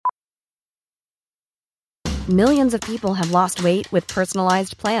Millions of people have lost weight with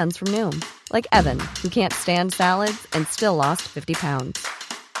personalized plans from Noom. Like Evan, who can't stand salads and still lost 50 pounds.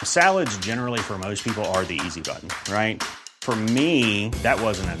 Salads generally for most people are the easy button, right? For me, that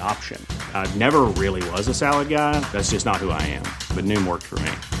wasn't an option. I never really was a salad guy. That's just not who I am. But Noom worked for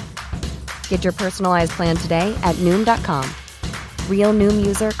me. Get your personalized plan today at Noom.com. Real Noom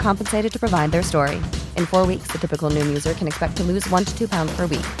user compensated to provide their story. In 4 weeks, the typical Noom user can expect to lose 1 to 2 pounds per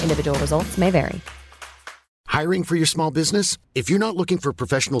week. Individual results may vary. Hiring for your small business? If you're not looking for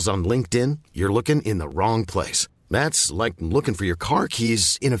professionals on LinkedIn, you're looking in the wrong place. That's like looking for your car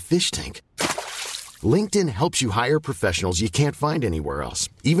keys in a fish tank. LinkedIn helps you hire professionals you can't find anywhere else,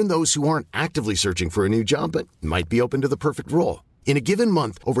 even those who aren't actively searching for a new job but might be open to the perfect role. In a given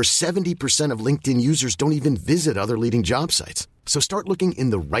month, over 70% of LinkedIn users don't even visit other leading job sites. So start looking in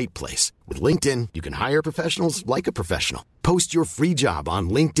the right place. With LinkedIn, you can hire professionals like a professional. Post your free job on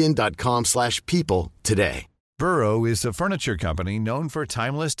linkedin.com/people today. Burrow is a furniture company known for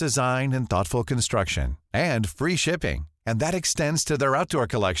timeless design and thoughtful construction and free shipping, and that extends to their outdoor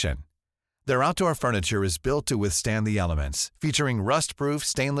collection. Their outdoor furniture is built to withstand the elements, featuring rust-proof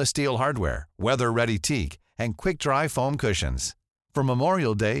stainless steel hardware, weather-ready teak, and quick-dry foam cushions. For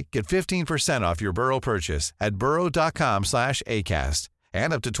Memorial Day, get 15% off your Burrow purchase at burrow.com/acast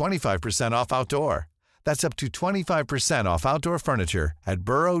and up to 25% off outdoor. That's up to 25% off outdoor furniture at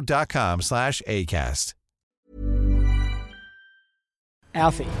burrow.com/acast.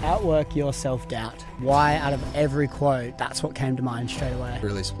 Alfie, outwork your self-doubt. Why, out of every quote, that's what came to mind straight away?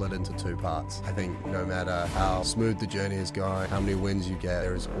 Really split into two parts. I think no matter how smooth the journey is going, how many wins you get,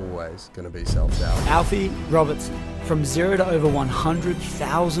 there is always going to be self-doubt. Alfie Robertson, from 0 to over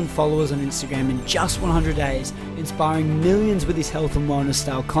 100,000 followers on Instagram in just 100 days, inspiring millions with his health and wellness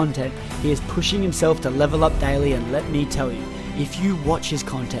style content, he is pushing himself to level up daily, and let me tell you, if you watch his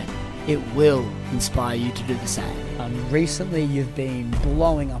content, it will inspire you to do the same. Recently, you've been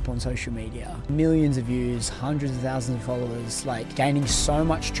blowing up on social media. Millions of views, hundreds of thousands of followers, like gaining so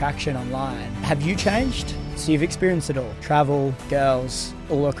much traction online. Have you changed? So you've experienced it all. Travel, girls,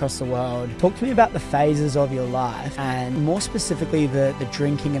 all across the world. Talk to me about the phases of your life, and more specifically the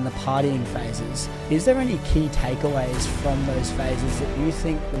drinking and the partying phases. Is there any key takeaways from those phases that you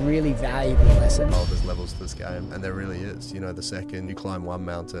think are really valuable lessons? Oh, there's levels to this game, and there really is. You know, the second you climb one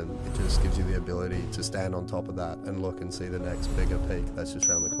mountain, it just gives you the ability to stand on top of that and look and see the next bigger peak that's just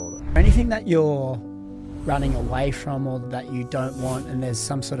around the corner. Anything that you're running away from or that you don't want, and there's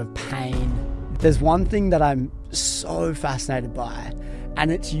some sort of pain. There's one thing that I'm so fascinated by,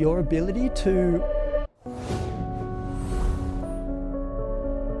 and it's your ability to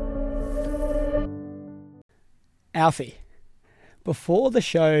Alfie, before the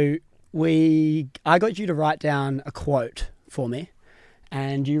show, I got you to write down a quote for me,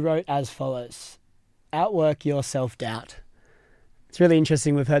 and you wrote as follows: outwork your self-doubt. It's really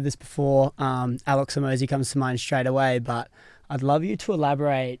interesting. We've heard this before. Alex Hormozi comes to mind straight away, but I'd love you to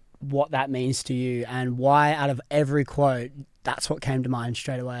elaborate what that means to you and why, out of every quote, that's what came to mind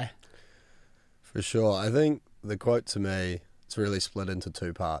straight away. For sure. I think the quote to me, it's really split into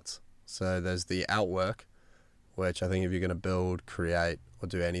two parts. So there's the outwork, which I think if you're going to build, create, or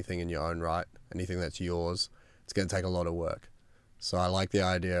do anything in your own right, anything that's yours, it's going to take a lot of work. So I like the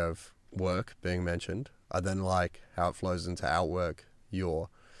idea of work being mentioned. I then like how it flows into outwork your,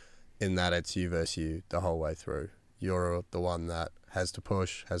 in that it's you versus you the whole way through. You're the one that has to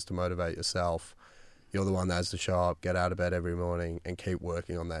push, has to motivate yourself. You're the one that has to show up, get out of bed every morning and keep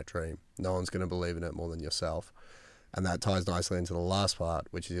working on that dream. No one's going to believe in it more than yourself. And that ties nicely into the last part,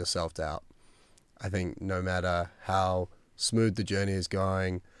 which is your self-doubt. I think no matter how smooth the journey is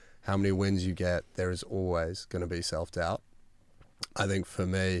going, how many wins you get, there is always going to be self-doubt. I think for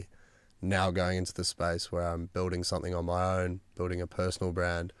me, now going into the space where I'm building something on my own, building a personal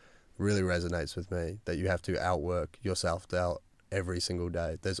brand, really resonates with me that you have to outwork your self-doubt every single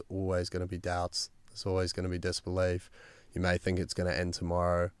day. There's always going to be doubts. There's always going to be disbelief. You may think it's going to end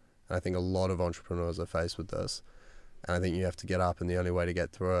tomorrow. And I think a lot of entrepreneurs are faced with this. And I think you have to get up, and the only way to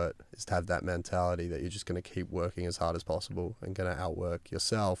get through it is to have that mentality that you're just going to keep working as hard as possible and going to outwork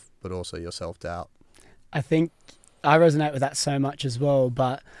yourself, but also your self-doubt. I think I resonate with that so much as well.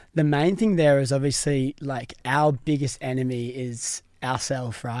 But the main thing there is obviously like our biggest enemy is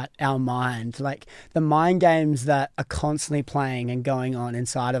ourself, right? Our mind. Like the mind games that are constantly playing and going on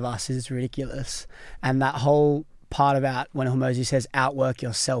inside of us is ridiculous. And that whole part about when Hormozi says outwork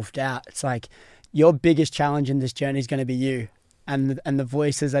your self-doubt, it's like your biggest challenge in this journey is going to be you and the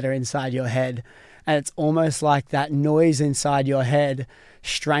voices that are inside your head. And it's almost like that noise inside your head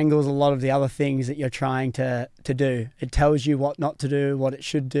strangles a lot of the other things that you're trying to do. It tells you what not to do, what it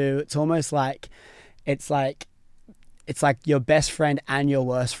should do. It's almost like it's like your best friend and your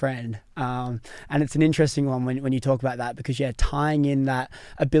worst friend. And it's an interesting one when you talk about that, because tying in that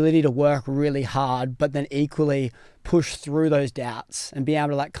ability to work really hard, but then equally push through those doubts and be able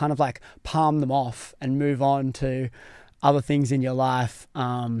to like kind of like palm them off and move on to other things in your life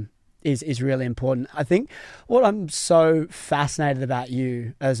is really important. I think what I'm so fascinated about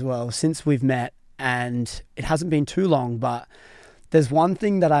you as well, since we've met, and it hasn't been too long, but there's one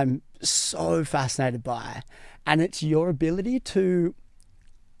thing that I'm so fascinated by, and it's your ability to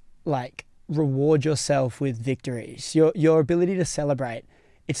like reward yourself with victories, your ability to celebrate.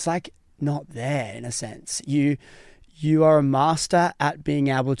 It's like not there in a sense. You are a master at being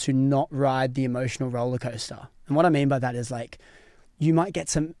able to not ride the emotional roller coaster. And what I mean by that is like, you might get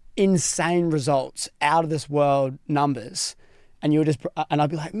some insane results, out of this world numbers, and I'd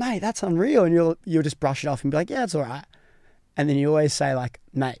be like, mate, that's unreal. And you'll just brush it off and be like, yeah, it's all right. And then you always say like,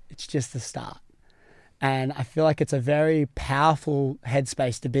 mate, it's just the start. And I feel like it's a very powerful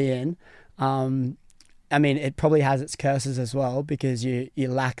headspace to be in. I mean, it probably has its curses as well, because you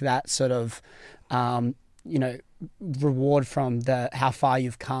lack that sort of, reward from how far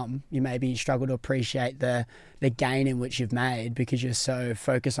you've come. You maybe struggle to appreciate the gain in which you've made because you're so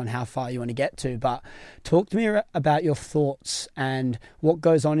focused on how far you want to get to. But talk to me about your thoughts and what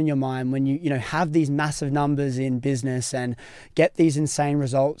goes on in your mind when you have these massive numbers in business and get these insane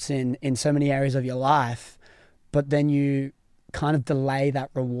results in so many areas of your life, but then you kind of delay that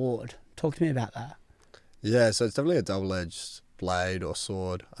reward. Talk to me about that. Yeah, so it's definitely a double-edged blade or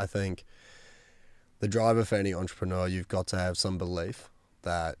sword. I think the driver for any entrepreneur, you've got to have some belief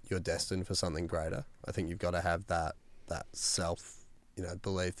that you're destined for something greater. I think you've got to have that self,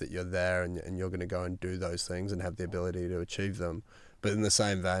 belief that you're there and you're going to go and do those things and have the ability to achieve them. But in the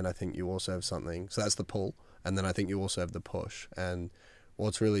same vein, I think you also have something. So that's the pull. And then I think you also have the push. And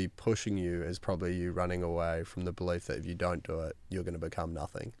what's really pushing you is probably you running away from the belief that if you don't do it, you're going to become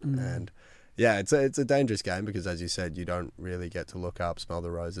nothing. And yeah, it's a dangerous game because, as you said, you don't really get to look up, smell the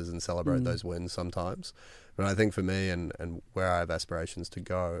roses and celebrate those wins sometimes. But I think for me and where I have aspirations to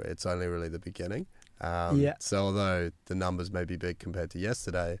go, it's only really the beginning. So although the numbers may be big compared to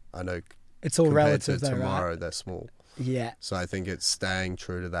yesterday, I know it's all relative to tomorrow, right? They're small. Yeah. So I think it's staying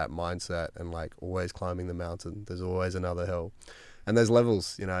true to that mindset and like always climbing the mountain. There's always another hill. And there's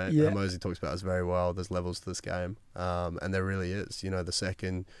levels, Mosey talks about this very well. There's levels to this game. And there really is. The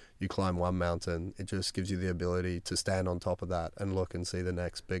second you climb one mountain, it just gives you the ability to stand on top of that and look and see the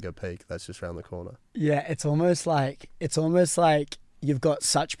next bigger peak that's just around the corner. Yeah, it's almost like you've got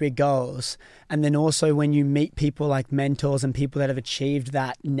such big goals. And then also when you meet people like mentors and people that have achieved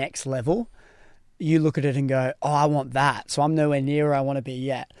that next level, you look at it and go, oh, I want that. So I'm nowhere near where I want to be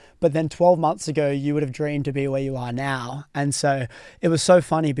yet. But then 12 months ago, you would have dreamed to be where you are now. And so it was so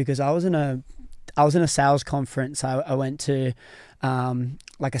funny because I was in a sales conference. I went to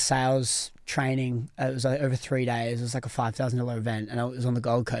like a sales training. It was over 3 days. It was like a $5,000 event and it was on the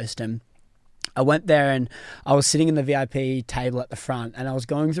Gold Coast. And I went there and I was sitting in the VIP table at the front and I was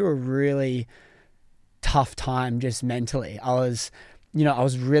going through a really tough time just mentally. I was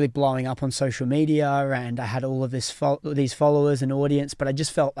really blowing up on social media and I had all of these followers and audience, but I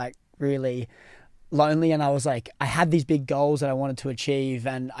just felt like really lonely. And I was like, I had these big goals that I wanted to achieve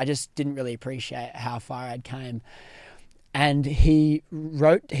and I just didn't really appreciate how far I'd came. And he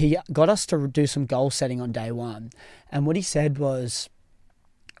got us to do some goal setting on day one. And what he said was,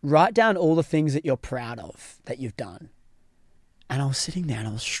 write down all the things that you're proud of that you've done. And I was sitting there and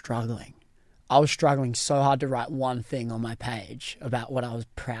I was struggling. I was struggling so hard to write one thing on my page about what I was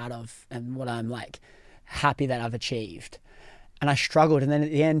proud of and what I'm like happy that I've achieved. And I struggled. And then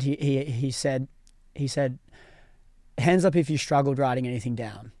at the end, he said, hands up if you struggled writing anything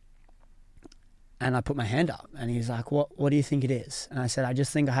down. And I put my hand up and he's like, what do you think it is? And I said, I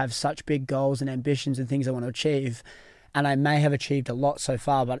just think I have such big goals and ambitions and things I want to achieve. And I may have achieved a lot so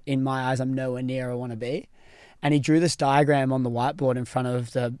far, but in my eyes, I'm nowhere near where I want to be. And he drew this diagram on the whiteboard in front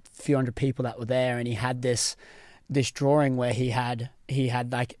of the few hundred people that were there. And he had this drawing where he had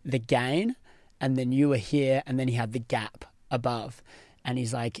like the gain and then you were here and then he had the gap above. And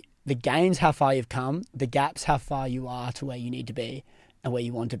he's like, the gain's how far you've come. The gap's how far you are to where you need to be and where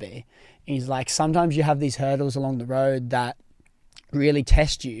you want to be. And he's like, sometimes you have these hurdles along the road that really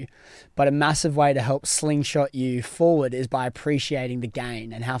test you, but a massive way to help slingshot you forward is by appreciating the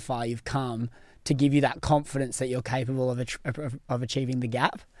gain and how far you've come to give you that confidence that you're capable of achieving the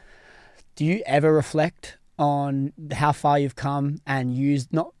gap. Do you ever reflect on how far you've come and use,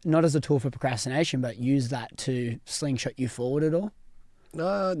 not as a tool for procrastination, but use that to slingshot you forward at all?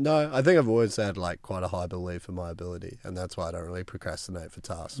 No, I think I've always had like quite a high belief in my ability, and that's why I don't really procrastinate for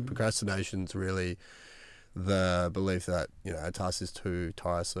tasks. Procrastination's really the belief that, you know, a task is too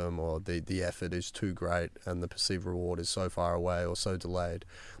tiresome, or the effort is too great and the perceived reward is so far away or so delayed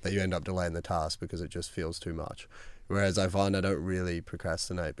that you end up delaying the task because it just feels too much. Whereas I find I don't really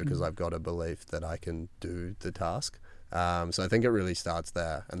procrastinate because I've got a belief that I can do the task. So I think it really starts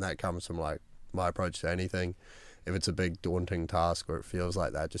there, and that comes from like my approach to anything. If it's a big daunting task or it feels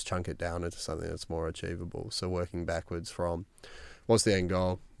like that, just chunk it down into something that's more achievable. So working backwards from what's the end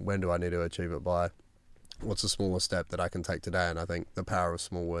goal, when do I need to achieve it by, what's the smallest step that I can take today. And I think the power of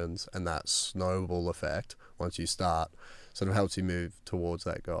small wins and that snowball effect once you start sort of helps you move towards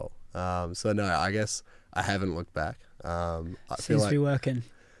that goal. So no, I guess I haven't looked back. Seems to be working.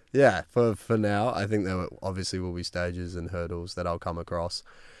 Yeah, for now, I think there obviously will be stages and hurdles that I'll come across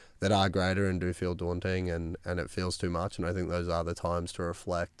that are greater and do feel daunting, and it feels too much. And I think those are the times to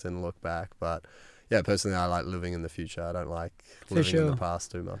reflect and look back. But yeah, personally, I like living in the future. I don't like living in the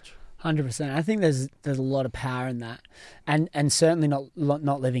past too much. 100%. I think there's a lot of power in that, and certainly not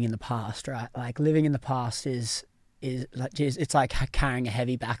living in the past, right? Like living in the past is like, it's like carrying a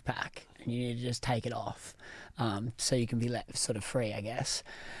heavy backpack, and you need to just take it off, so you can be let sort of free, I guess.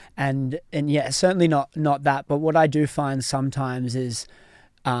 And yeah, certainly not that. But what I do find sometimes is,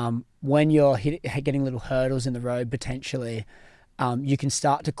 when you're getting little hurdles in the road, potentially, you can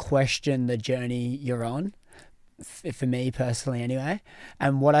start to question the journey you're on. For me personally, anyway.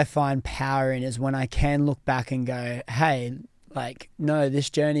 And what I find power in is when I can look back and go, hey, like, no,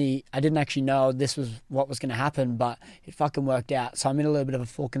 this journey, I didn't actually know this was what was going to happen, but it fucking worked out. So I'm in a little bit of a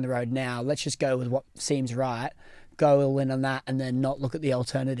fork in the road now. Let's just go with what seems right, go all in on that, and then not look at the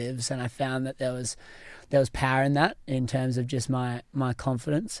alternatives. And I found that there was power in that, in terms of just my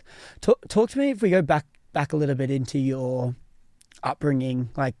confidence. Talk to me, if we go back a little bit into your upbringing.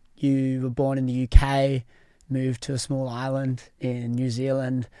 Like, you were born in the UK, moved to a small island in New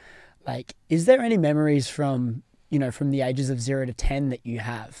Zealand. Like, is there any memories from the ages of 0 to 10 that you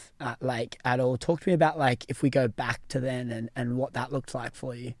have, like, at all? Talk to me about, like, if we go back to then and what that looked like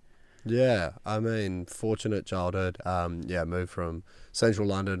for you. Yeah, I mean, fortunate childhood. Moved from central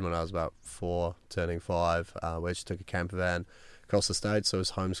London when I was about 4, turning 5. We actually took a camper van across the States, so I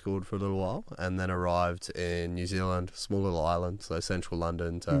was homeschooled for a little while, and then arrived in New Zealand, small little island, so central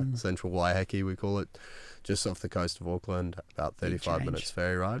London to central Waiheke, we call it, just off the coast of Auckland, about 35 minutes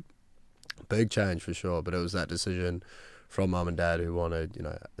ferry ride. Big change for sure, but it was that decision from mum and dad who wanted, you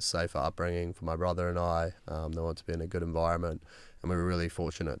know, a safer upbringing for my brother and I. They wanted to be in a good environment, and we were really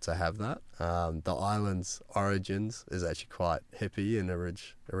fortunate to have that. The island's origins is actually quite hippie in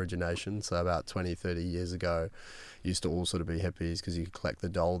origination, so about 20, 30 years ago, used to all sort of be hippies because you could collect the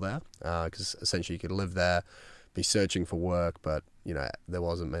dole there, because essentially you could live there, be searching for work, but, you know, there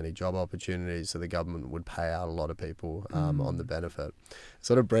wasn't many job opportunities, so the government would pay out a lot of people on the benefit.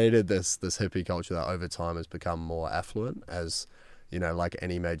 Sort of breeded this hippie culture that over time has become more affluent, as, you know, like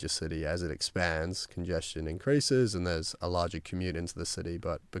any major city, as it expands, congestion increases and there's a larger commute into the city.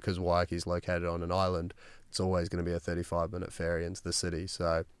 But because Waiheke is located on an island, it's always going to be a 35-minute ferry into the city.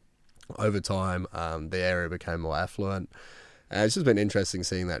 So over time, the area became more affluent. And it's just been interesting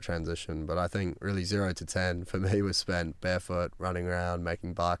seeing that transition. But I think really 0 to 10 for me was spent barefoot, running around,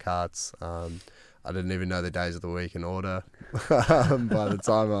 making bar carts. I didn't even know the days of the week in order by the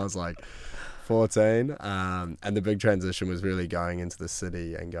time I was like 14. And the big transition was really going into the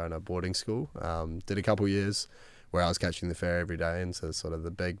city and going to boarding school. Did a couple years where I was catching the ferry every day into sort of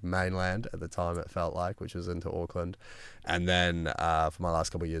the big mainland at the time, it felt like, which was into Auckland. And then for my last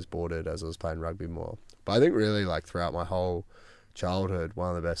couple of years boarded as I was playing rugby more. But I think really, like, throughout my whole childhood, one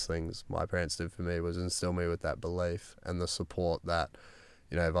of the best things my parents did for me was instill me with that belief and the support that,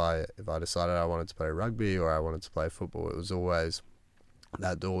 you know, if I decided I wanted to play rugby or I wanted to play football, it was always,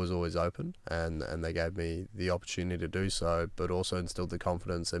 that door was always open, and they gave me the opportunity to do so, but also instilled the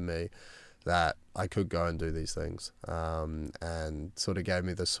confidence in me that I could go and do these things, and sort of gave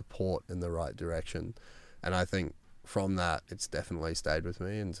me the support in the right direction. And I think from that, it's definitely stayed with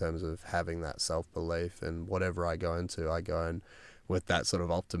me in terms of having that self-belief, and whatever I go in with that sort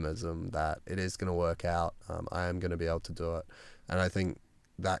of optimism that it is going to work out. I am going to be able to do it. And I think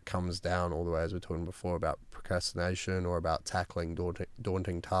that comes down all the way, as we were talking before, about procrastination or about tackling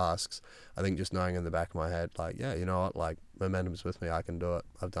daunting tasks. I think just knowing in the back of my head, like, yeah, you know what, like, momentum's with me, I can do it.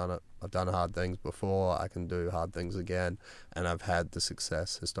 I've done it. I've done hard things before, I can do hard things again, and I've had the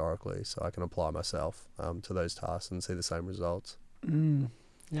success historically, so I can apply myself to those tasks and see the same results.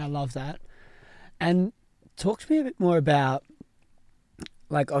 Yeah, I love that. And talk to me a bit more about,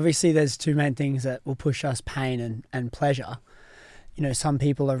 like, obviously there's two main things that will push us, pain and pleasure. some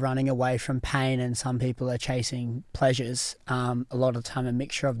people are running away from pain and some people are chasing pleasures. A lot of the time, a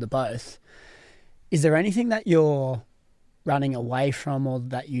mixture of the both. Is there anything that you're running away from or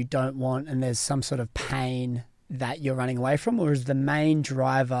that you don't want, and there's some sort of pain that you're running away from, or is the main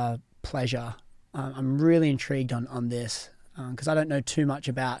driver pleasure? I'm really intrigued on this because I don't know too much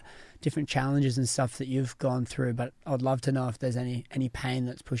about different challenges and stuff that you've gone through, but I'd love to know if there's any pain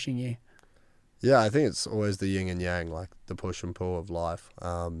that's pushing you. Yeah, I think it's always the yin and yang, like the push and pull of life.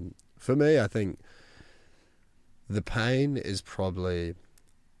 For me, I think the pain is probably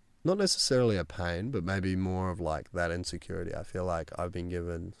not necessarily a pain, but maybe more of like that insecurity. I feel like I've been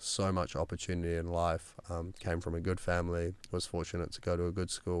given so much opportunity in life, came from a good family, was fortunate to go to a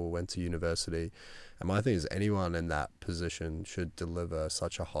good school, went to university. And my thing is anyone in that position should deliver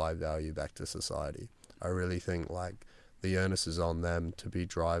such a high value back to society. I really think like the onus is on them to be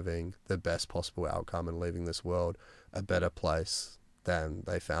driving the best possible outcome and leaving this world a better place than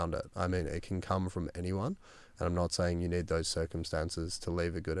they found it. I mean, it can come from anyone. And I'm not saying you need those circumstances to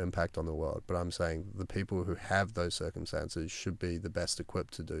leave a good impact on the world, but I'm saying the people who have those circumstances should be the best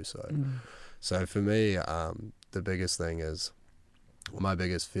equipped to do so. So for me, the biggest thing is, my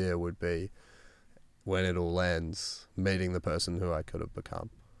biggest fear would be when it all ends, meeting the person who I could have become.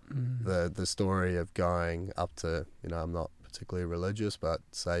 The story of going up to, I'm not particularly religious, but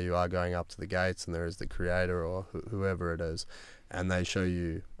say you are going up to the gates and there is the creator or whoever it is, and they show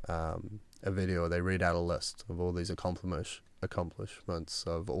you a video, or they read out a list of all these accomplishments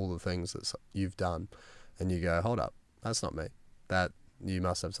of all the things that you've done, and you go, hold up, that's not me. That you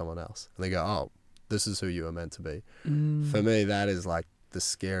must have someone else. And they go, oh, this is who you were meant to be. For me, that is like the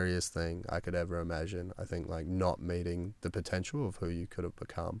scariest thing I could ever imagine. I think like not meeting the potential of who you could have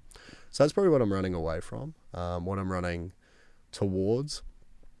become. So that's probably what I'm running away from. What I'm running towards,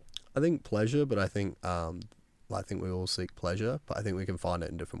 I think pleasure, but I think we all seek pleasure, but I think we can find it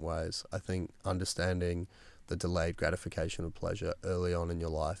in different ways. I think understanding the delayed gratification of pleasure early on in your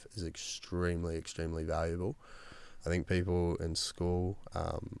life is extremely, extremely valuable. I think people in school,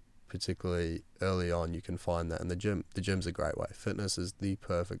 particularly early on, you can find that in the gym. The gym's a great way. Fitness is the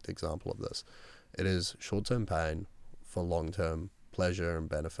perfect example of this. It is short-term pain for long-term pleasure and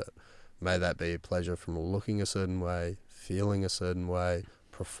benefit. May that be pleasure from looking a certain way, feeling a certain way,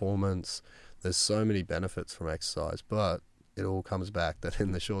 performance. There's so many benefits from exercise, but it all comes back that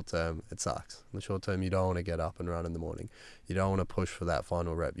in the short term, it sucks. In the short term, you don't want to get up and run in the morning. You don't want to push for that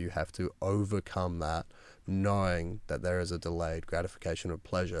final rep. You have to overcome that, knowing that there is a delayed gratification of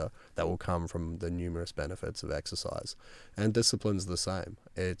pleasure that will come from the numerous benefits of exercise. And discipline's the same.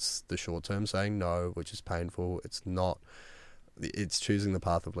 It's the short term saying no, which is painful. It's choosing the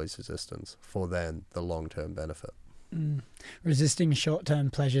path of least resistance for then the long-term benefit. Resisting short-term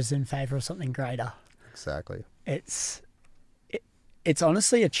pleasures in favour of something greater. Exactly. It's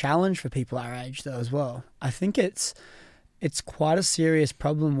honestly a challenge for people our age though as well. I think it's quite a serious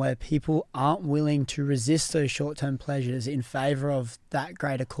problem where people aren't willing to resist those short-term pleasures in favour of that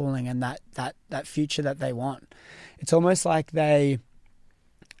greater calling and that future that they want. It's almost like they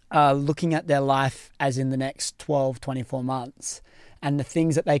are looking at their life as in the next 12, 24 months. And the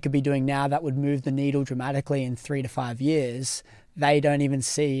things that they could be doing now that would move the needle dramatically in 3 to 5 years, they don't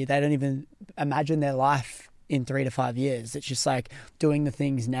even imagine their life in 3 to 5 years. It's just like doing the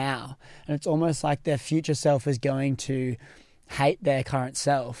things now. And it's almost like their future self is going to hate their current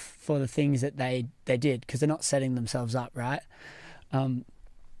self for the things that they did because they're not setting themselves up, right?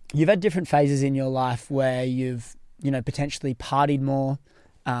 You've had different phases in your life where you've, potentially partied more,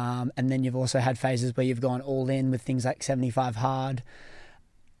 and then you've also had phases where you've gone all in with things like 75 hard.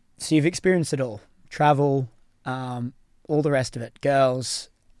 So you've experienced it all. Travel, all the rest of it. Girls,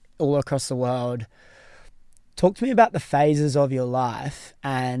 all across the world. Talk to me about the phases of your life,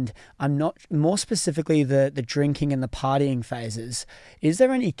 and I'm not more specifically the drinking and the partying phases. Is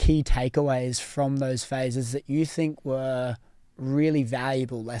there any key takeaways from those phases that you think were really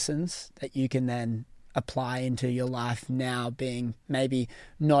valuable lessons that you can then apply into your life now, being maybe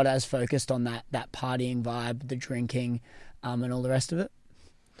not as focused on that partying vibe, the drinking, and all the rest of it?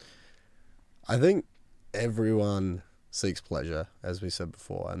 I think everyone seeks pleasure, as we said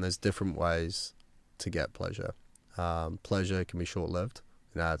before, and there's different ways to get pleasure. Pleasure can be short-lived.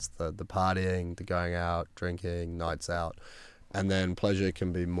 It's the partying, the going out, drinking, nights out. And then pleasure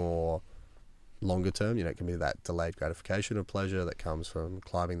can be more longer term. It can be that delayed gratification of pleasure that comes from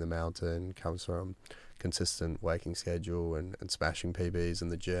climbing the mountain, comes from consistent waking schedule and smashing PBs in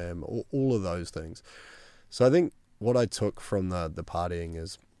the gym, all of those things. So I think what I took from the partying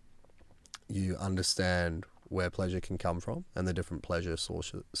is you understand where pleasure can come from and the different pleasure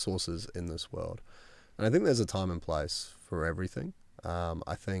sources in this world. And I think there's a time and place for everything.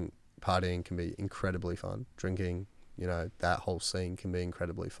 I think partying can be incredibly fun. Drinking, that whole scene can be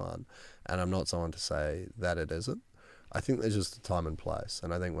incredibly fun. And I'm not someone to say that it isn't. I think there's just a time and place.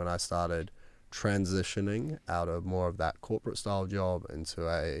 And I think when I started transitioning out of more of that corporate style job into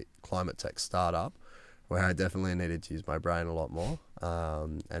a climate tech startup, where I definitely needed to use my brain a lot more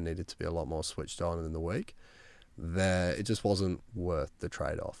and needed to be a lot more switched on in the week, it just wasn't worth the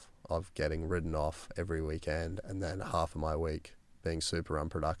trade-off of getting ridden off every weekend and then half of my week being super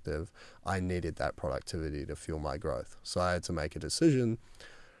unproductive. I needed that productivity to fuel my growth. So I had to make a decision.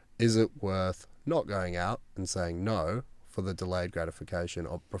 Is it worth not going out and saying no for the delayed gratification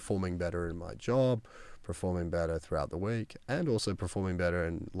of performing better in my job, performing better throughout the week, and also performing better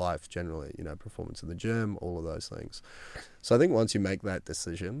in life generally, performance in the gym, all of those things. So I think once you make that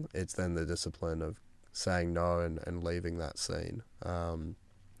decision, it's then the discipline of saying no and leaving that scene.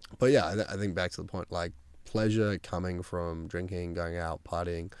 But yeah, I think back to the point, like pleasure coming from drinking, going out,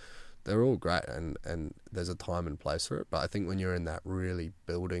 partying, they're all great and there's a time and place for it. But I think when you're in that really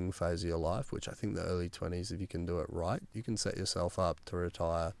building phase of your life, which I think the early 20s, if you can do it right, you can set yourself up to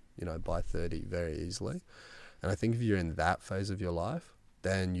retire, by 30 very easily. And I think if you're in that phase of your life,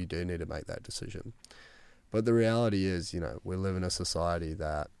 then you do need to make that decision. But the reality is, we live in a society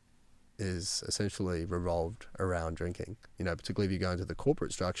that is essentially revolved around drinking. Particularly if you go into the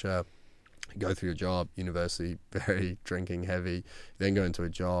corporate structure, you go through your job, university, very drinking heavy, then go into a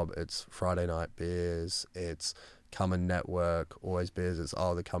job, it's Friday night beers, it's come and network, always beers, it's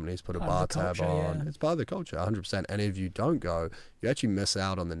the company's put a bar tab on. Yeah. It's part of the culture, 100%. And if you don't go, you actually miss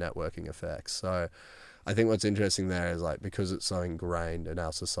out on the networking effects. So I think what's interesting there is because it's so ingrained in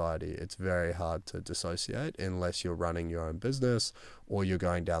our society, it's very hard to dissociate unless you're running your own business or you're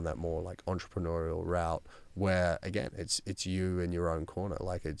going down that more entrepreneurial route where, again, it's you in your own corner.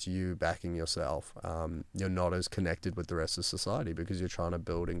 It's you backing yourself. You're not as connected with the rest of society because you're trying to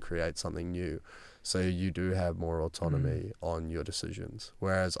build and create something new. So you do have more autonomy on your decisions.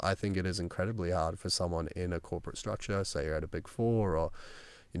 Whereas I think it is incredibly hard for someone in a corporate structure, say you're at a Big Four or,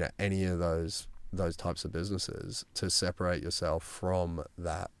 any of those types of businesses, to separate yourself from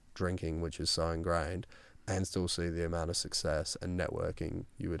that drinking, which is so ingrained, and still see the amount of success and networking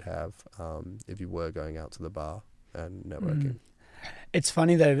you would have if you were going out to the bar and networking. It's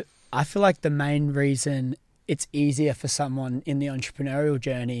funny though, I feel like the main reason it's easier for someone in the entrepreneurial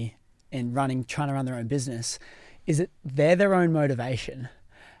journey and trying to run their own business is that they're their own motivation.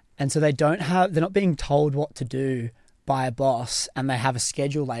 And so they're not being told what to do by a boss, and they have a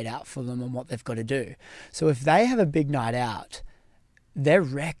schedule laid out for them on what they've got to do. So if they have a big night out, they're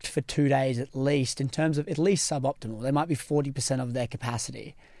wrecked for 2 days at least, in terms of at least suboptimal. They might be 40% of their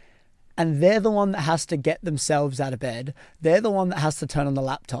capacity. And they're the one that has to get themselves out of bed. They're the one that has to turn on the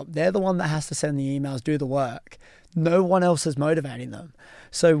laptop. They're the one that has to send the emails, do the work. No one else is motivating them.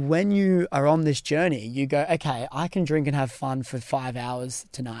 So when you are on this journey, you go, okay, I can drink and have fun for 5 hours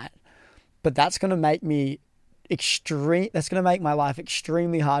tonight, but that's going to make me that's going to make my life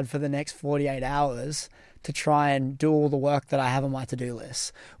extremely hard for the next 48 hours to try and do all the work that I have on my to-do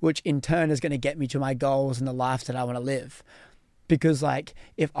list, which in turn is going to get me to my goals and the life that I want to live. Because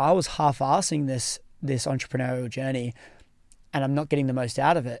if I was half-assing this entrepreneurial journey and I'm not getting the most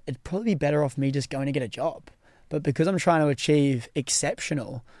out of it, it'd probably be better off me just going to get a job. But because I'm trying to achieve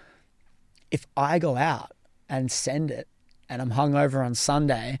exceptional, if I go out and send it, and I'm hungover on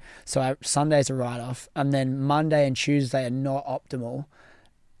Sunday, so Sunday's a write-off, and then Monday and Tuesday are not optimal,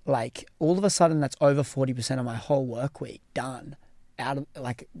 all of a sudden that's over 40% of my whole work week done,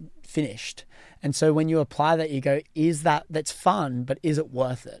 finished. And so when you apply that, you go, that's fun, but is it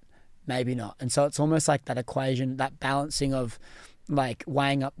worth it? Maybe not. And so it's almost like that equation, that balancing of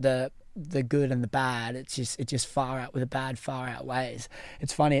weighing up the good and the bad. It's just far outweighs.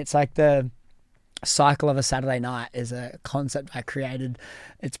 It's funny. It's like the cycle of a Saturday night is a concept I created.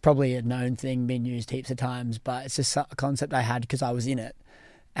 It's probably a known thing, been used heaps of times, but it's just a concept I had because I was in it.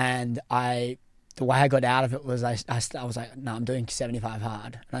 And the way I got out of it was I was like, no, I'm doing 75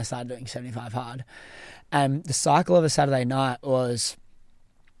 hard. And I started doing 75 hard. And the cycle of a Saturday night was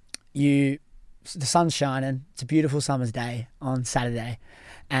the sun's shining. It's a beautiful summer's day on Saturday.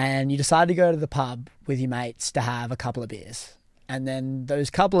 And you decide to go to the pub with your mates to have a couple of beers. And then those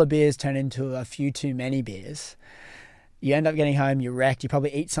couple of beers turn into a few too many beers. You end up getting home, you're wrecked. You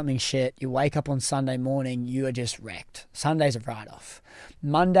probably eat something shit. You wake up on Sunday morning, you are just wrecked. Sunday's a write-off.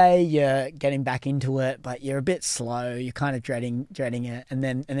 Monday, you're getting back into it, but you're a bit slow. You're kind of dreading it. And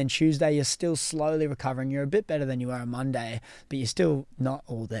then Tuesday, you're still slowly recovering. You're a bit better than you were on Monday, but you're still not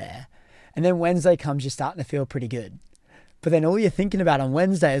all there. And then Wednesday comes, you're starting to feel pretty good. But then all you're thinking about on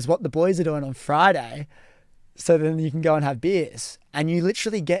Wednesday is what the boys are doing on Friday. so then you can go and have beers. And you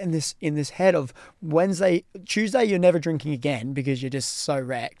literally get in this head of Tuesday you're never drinking again because you're just so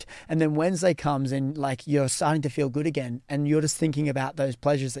wrecked. And then Wednesday comes and like you're starting to feel good again and you're just thinking about those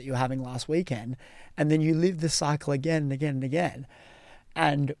pleasures that you were having last weekend. And then you live the cycle again and again and again.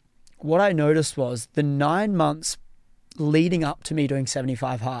 And what I noticed was the 9 months leading up to me doing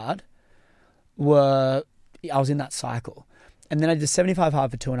 75 hard I was in that cycle. And then I did 75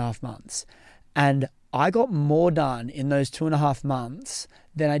 hard for 2.5 months. And I got more done in those 2.5 months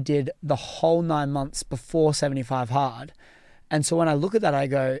than I did the whole 9 months before 75 hard. And so when I look at that, I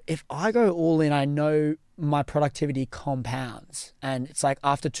go, if I go all in, I know my productivity compounds. And it's like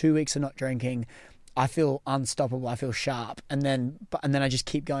after 2 weeks of not drinking, I feel unstoppable. I feel sharp. And then I just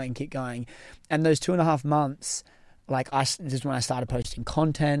keep going. And those 2.5 months, this is when I started posting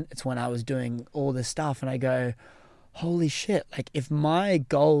content. It's when I was doing all this stuff. And I go, holy shit, like if my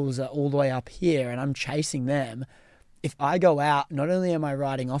goals are all the way up here and I'm chasing them, if I go out, not only am I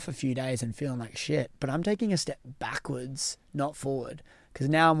riding off a few days and feeling like shit, but I'm taking a step backwards, not forward. Because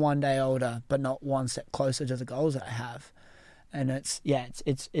now I'm 1 day older, but not one step closer to the goals that I have. And it's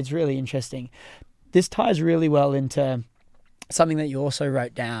really interesting. This ties really well into something that you also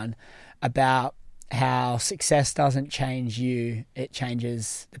wrote down about how success doesn't change you, it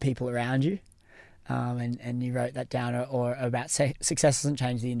changes the people around you. And you wrote that down, or about success doesn't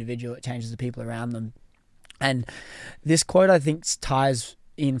change the individual, it changes the people around them. And this quote, I think, ties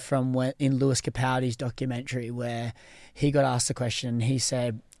in from in Lewis Capaldi's documentary where he got asked the question, he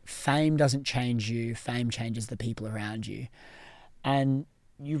said, fame doesn't change you, fame changes the people around you. And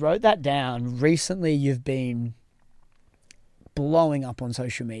you wrote that down. Recently, you've been blowing up on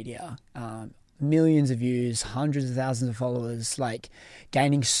social media. Millions of views, hundreds of thousands of followers, like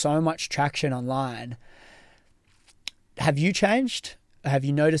gaining so much traction online. Have you changed? Have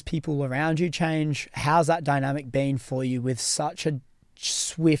you noticed people around you change? How's that dynamic been for you with such a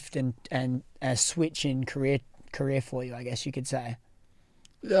swift and a switch in career for you, I guess you could say?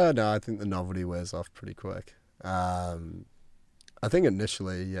 Yeah, no, I think the novelty wears off pretty quick. I think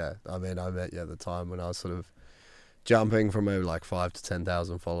initially, yeah, I mean, I met you at the time when I was sort of jumping from maybe like 5,000 to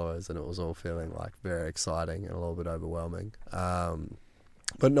 10,000 followers, and it was all feeling like very exciting and a little bit overwhelming.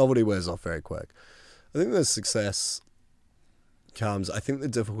 But novelty wears off very quick. I think the success comes, I think the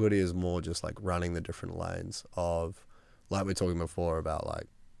difficulty is more just like running the different lanes of, like we were talking before about like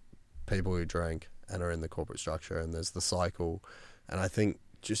people who drink and are in the corporate structure, and there's the cycle. And I think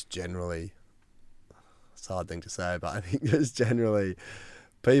just generally, it's a hard thing to say, but I think just generally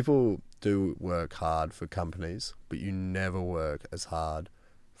people do work hard for companies, but you never work as hard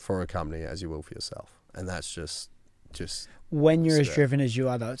for a company as you will for yourself. And that's just when you're as driven as you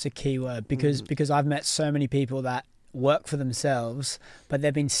are, though, it's a key word, because I've met so many people that work for themselves, but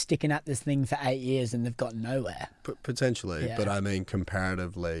they've been sticking at this thing for 8 years and they've got nowhere. Potentially, yeah. But I mean,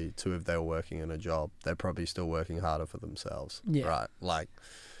 comparatively to if they were working in a job, they're probably still working harder for themselves, yeah. Right? Like,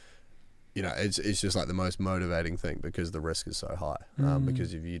 you know, it's just like the most motivating thing because the risk is so high.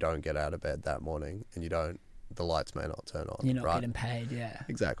 Because if you don't get out of bed that morning and the lights may not turn on. You're not right? getting paid, yeah.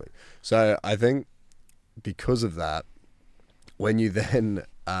 Exactly. So I think because of that, when you then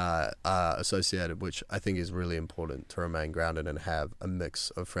are associated, which I think is really important to remain grounded and have a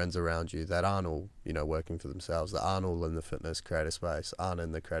mix of friends around you that aren't all, you know, working for themselves, that aren't all in the fitness creative space, aren't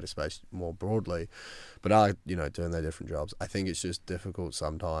in the creative space more broadly, but are, you know, doing their different jobs. I think it's just difficult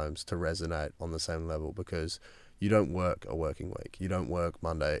sometimes to resonate on the same level because you don't work a working week. You don't work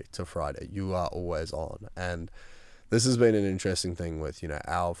Monday to Friday. You are always on. And this has been an interesting thing with, you know,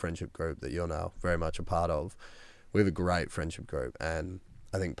 our friendship group that you're now very much a part of. We have a great friendship group, and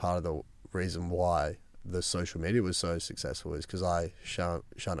I think part of the reason why the social media was so successful is because I shone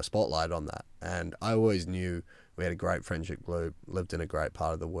a spotlight on that. And I always knew we had a great friendship group, lived in a great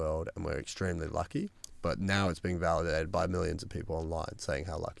part of the world, and we're extremely lucky. But now it's being validated by millions of people online saying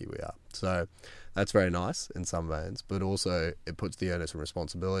how lucky we are. So that's very nice in some veins, but also it puts the onus and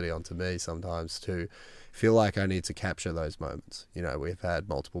responsibility onto me sometimes to feel like I need to capture those moments. You know, we've had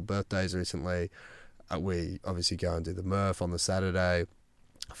multiple birthdays recently. We obviously go and do the Murph on the Saturday,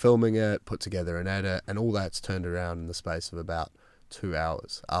 filming it, put together an edit, and all that's turned around in the space of about 2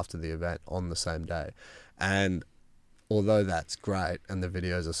 hours after the event on the same day. And although that's great and the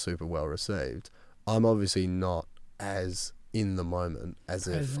videos are super well received, I'm obviously not as in the moment as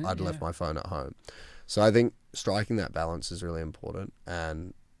if I'd left my phone at home. So I think striking that balance is really important.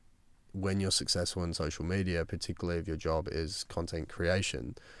 And when you're successful in social media, particularly if your job is content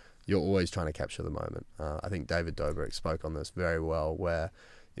creation, you're always trying to capture the moment. I think David Dobrik spoke on this very well where,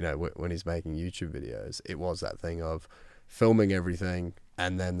 you know, when he's making YouTube videos, it was that thing of filming everything,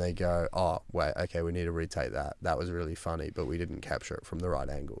 and then they go, oh, wait, okay, we need to retake that. That was really funny, but we didn't capture it from the right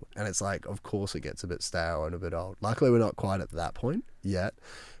angle. And it's like, of course it gets a bit stale and a bit old. Luckily, we're not quite at that point yet,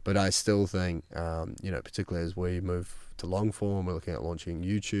 but I still think, particularly as we move to long form, we're looking at launching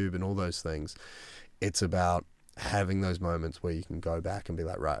YouTube and all those things. It's about having those moments where you can go back and be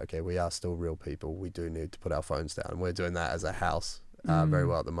like, right, okay, we are still real people. We do need to put our phones down. And we're doing that as a house very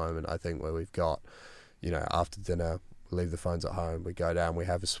well at the moment, I think, where we've got, after dinner, leave the phones at home, we go down, we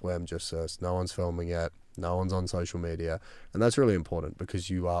have a swim, just us, no one's filming it, no one's on social media, and that's really important because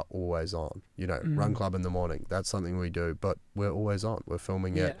you are always on. Run club in the morning, that's something we do, but we're always on, we're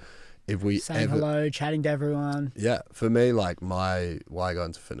filming it. If we saying hello, chatting to everyone. For me, like why I got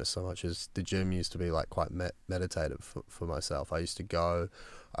into fitness so much is the gym used to be like quite meditative for myself. I used to go,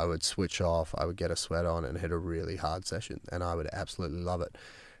 I would switch off, I would get a sweat on and hit a really hard session, and I would absolutely love it.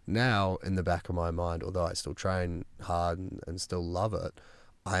 Now, in the back of my mind, although I still train hard and still love it,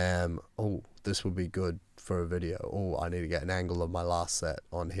 I am, this would be good for a video. I need to get an angle of my last set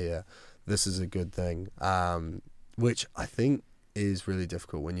on here. This is a good thing, which I think is really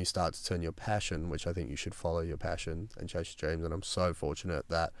difficult when you start to turn your passion, which I think you should follow your passion and chase your dreams. And I'm so fortunate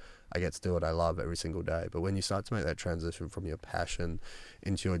that I get to do what I love every single day. But when you start to make that transition from your passion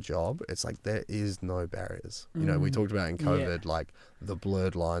into your job, it's like there is no barriers. We talked about in COVID, like the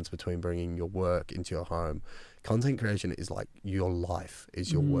blurred lines between bringing your work into your home. Content creation is like your life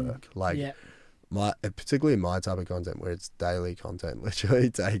is your work. Particularly my type of content where it's daily content, literally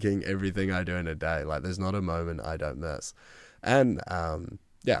taking everything I do in a day. Like there's not a moment I don't miss. And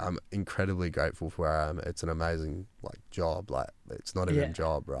I'm incredibly grateful for where I am. It's an amazing job. Like it's not even a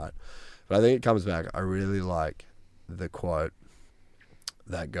job, right? But I think it comes back. I really like the quote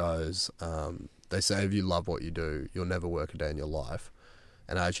that goes, they say if you love what you do, you'll never work a day in your life.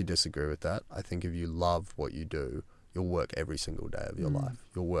 And I actually disagree with that. I think if you love what you do, you'll work every single day of your life.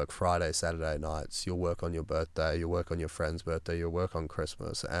 You'll work Friday, Saturday nights. You'll work on your birthday. You'll work on your friend's birthday. You'll work on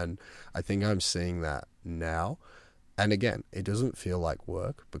Christmas. And I think I'm seeing that now. And again, it doesn't feel like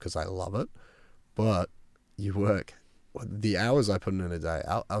work because I love it, but you work. The hours I put in a day,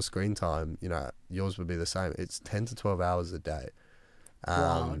 our screen time, yours would be the same. It's 10 to 12 hours a day.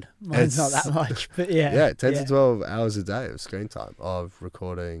 Mine's not that much, but yeah. 10 to 12 hours a day of screen time, of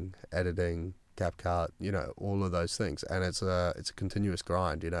recording, editing, CapCut, all of those things. And it's a continuous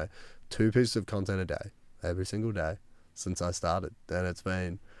grind, 2 pieces of content a day, every single day since I started. And it's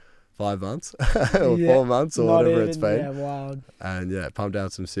been 5 months or 4 months or whatever it's been. Yeah, wild. And pumped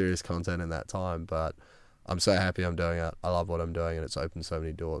out some serious content in that time. But I'm so happy I'm doing it. I love what I'm doing, and it's opened so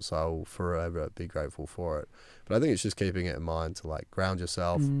many doors. So I will forever be grateful for it. But I think it's just keeping it in mind to ground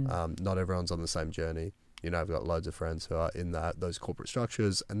yourself. Not everyone's on the same journey. I've got loads of friends who are in those corporate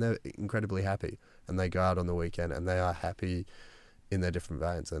structures, and they're incredibly happy. And they go out on the weekend, and they are happy in their different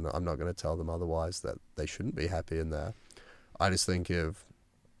veins. And I'm not going to tell them otherwise that they shouldn't be happy in there. I just think if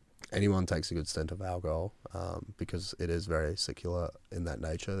anyone takes a good stint of alcohol, because it is very secular in that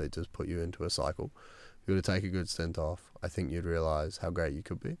nature, they just put you into a cycle. If you were to take a good stint off, I think you'd realise how great you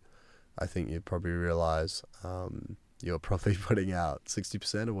could be. I think you'd probably realise you're probably putting out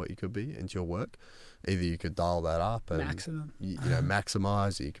 60% of what you could be into your work. Either you could dial that up and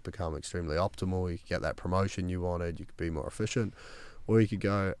maximise, you could become extremely optimal, you could get that promotion you wanted, you could be more efficient, or you could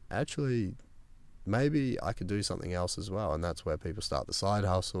go, actually, maybe I could do something else as well. And that's where people start the side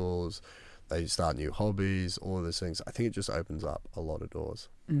hustles, they start new hobbies, all of those things. I think it just opens up a lot of doors.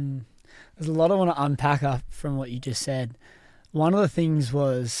 There's a lot I want to unpack up from what you just said. One of the things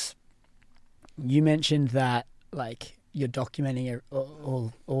was you mentioned that you're documenting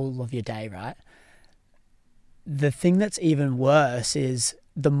all of your day, right? The thing that's even worse is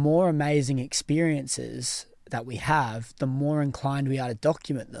the more amazing experiences that we have, the more inclined we are to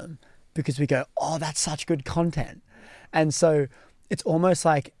document them, because we go, oh, that's such good content. And so it's almost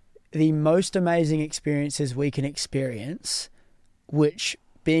like the most amazing experiences we can experience, which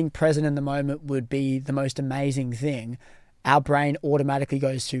being present in the moment would be the most amazing thing, our brain automatically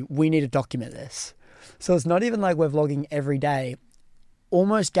goes to, we need to document this. So it's not even like we're vlogging every day.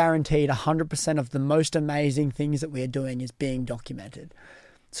 Almost guaranteed 100% of the most amazing things that we are doing is being documented.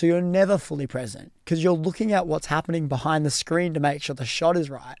 So you're never fully present because you're looking at what's happening behind the screen to make sure the shot is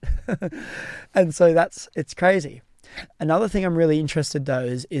right. And so it's crazy. Another thing I'm really interested though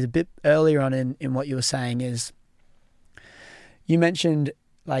is a bit earlier on in what you were saying is you mentioned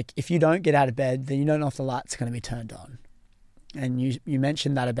if you don't get out of bed, then you don't know if the light's going to be turned on. And you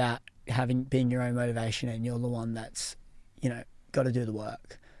mentioned that about being your own motivation, and you're the one that's, got to do the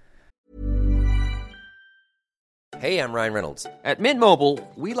work. Hey, I'm Ryan Reynolds. At Mint Mobile,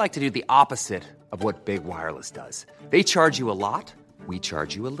 we like to do the opposite of what Big Wireless does. They charge you a lot, we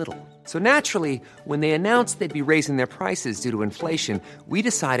charge you a little. So naturally, when they announced they'd be raising their prices due to inflation, we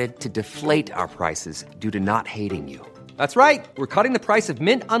decided to deflate our prices due to not hating you. That's right. We're cutting the price of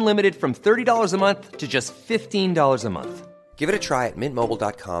Mint Unlimited from $30 a month to just $15 a month. Give it a try at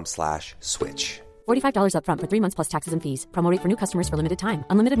mintmobile.com/switch. $45 up front for 3 months plus taxes and fees. Promo rate for new customers for limited time.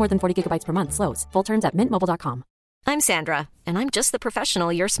 Unlimited more than 40 gigabytes per month. Slows full terms at mintmobile.com. I'm Sandra, and I'm just the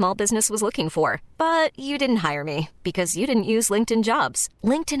professional your small business was looking for. But you didn't hire me because you didn't use LinkedIn Jobs.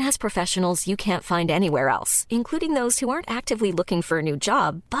 LinkedIn has professionals you can't find anywhere else, including those who aren't actively looking for a new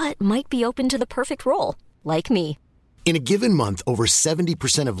job, but might be open to the perfect role, like me. In a given month, over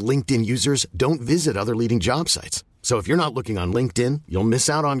 70% of LinkedIn users don't visit other leading job sites. So if you're not looking on LinkedIn, you'll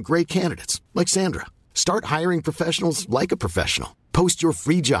miss out on great candidates like Sandra. Start hiring professionals like a professional. Post your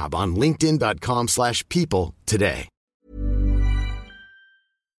free job on linkedin.com/people today.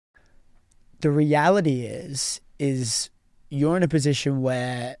 The reality is you're in a position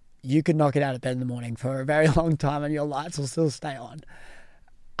where you could not get out of bed in the morning for a very long time and your lights will still stay on.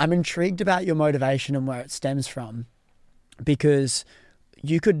 I'm intrigued about your motivation and where it stems from, because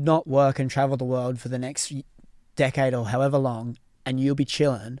you could not work and travel the world for the next decade or however long and you'll be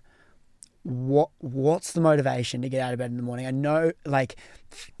chilling. What's the motivation to get out of bed in the morning? I know, like,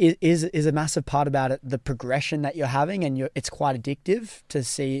 is a massive part about it the progression that you're having, and it's quite addictive to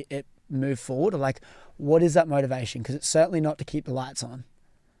see it move forward. Or like, what is that motivation? Because it's certainly not to keep the lights on.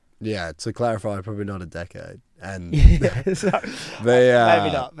 Yeah, to clarify, probably not a decade. And so,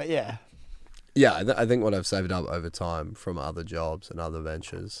 maybe not, but yeah. Yeah, I think what I've saved up over time from other jobs and other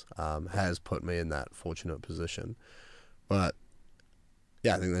ventures has put me in that fortunate position. But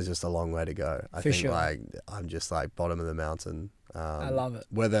yeah, I think there's just a long way to go. I think sure. like I'm just like bottom of the mountain. I love it.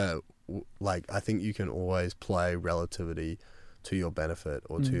 Whether like I think you can always play relativity to your benefit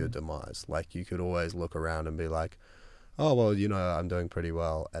or to your demise. Like you could always look around and be like, oh well, you know, I'm doing pretty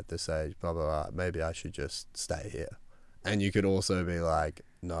well at this age. Blah blah blah. Maybe I should just stay here. And you could also be like,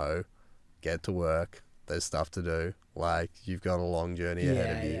 no, get to work. There's stuff to do. Like you've got a long journey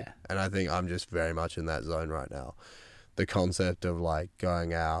ahead of you. Yeah. And I think I'm just very much in that zone right now. The concept of like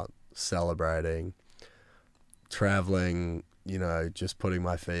going out, celebrating, traveling, you know, just putting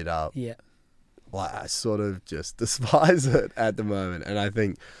my feet up. Yeah. Like I sort of just despise it at the moment. And I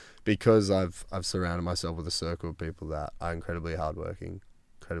think because I've surrounded myself with a circle of people that are incredibly hardworking,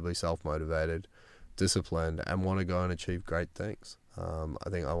 incredibly self-motivated, disciplined, and want to go and achieve great things. I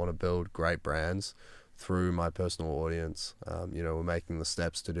think I want to build great brands through my personal audience. You know, we're making the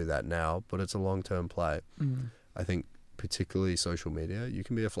steps to do that now, but it's a long-term play. I think particularly social media, you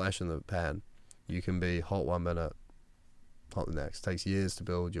can be a flash in the pan. You can be hot 1 minute, hot the next. It takes years to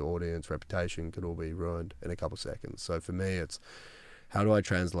build your audience. Reputation could all be ruined in a couple seconds. So for me, it's how do I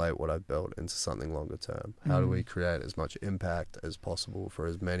translate what I've built into something longer term? How do we create as much impact as possible for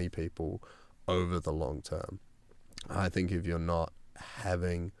as many people over the long term? I think if you're not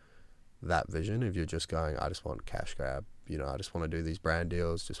having that vision, if you're just going, I just want cash grab, you know, I just want to do these brand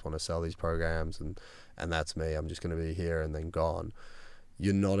deals, just want to sell these programs, and that's me, I'm just going to be here and then gone.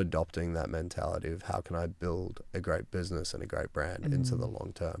 You're not adopting that mentality of how can I build a great business and a great brand into the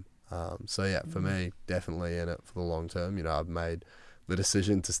long term. So yeah, for me, definitely in it for the long term. You know, I've made the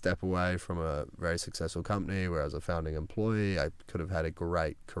decision to step away from a very successful company where I was a founding employee. I could have had a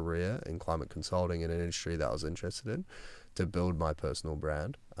great career in climate consulting in an industry that I was interested in, to build my personal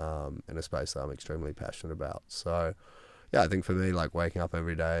brand in a space that I'm extremely passionate about. So yeah, I think for me, like waking up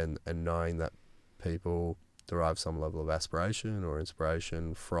every day and knowing that people derive some level of aspiration or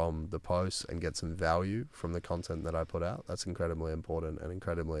inspiration from the posts and get some value from the content that I put out, that's incredibly important and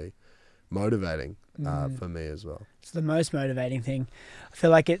incredibly motivating for me as well. It's the most motivating thing. I feel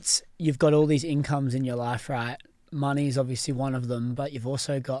like you've got all these incomes in your life, right? Money is obviously one of them, but you've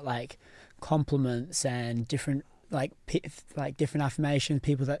also got like compliments and different like different affirmations,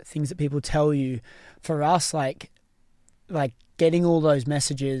 things that people tell you. For us, like getting all those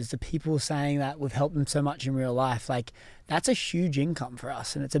messages, the people saying that we've helped them so much in real life, like that's a huge income for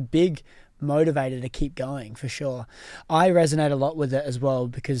us, and it's a big motivator to keep going for sure. I resonate a lot with it as well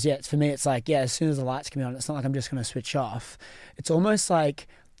because for me it's like, as soon as the lights come on, it's not like I'm just going to switch off. It's almost like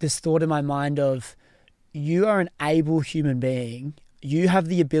this thought in my mind of you are an able human being. You have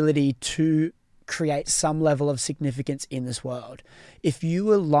the ability to create some level of significance in this world. If you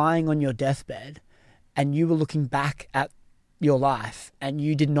were lying on your deathbed and you were looking back at your life and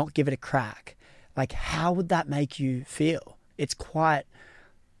you did not give it a crack, like how would that make you feel? It's quite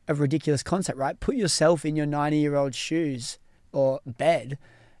a ridiculous concept, right? Put yourself in your 90-year-old shoes or bed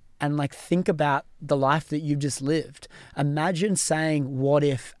and like think about the life that you've just lived. Imagine saying what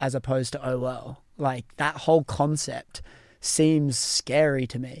if as opposed to oh well. Like that whole concept seems scary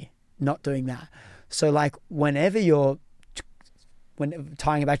to me, not doing that. So like when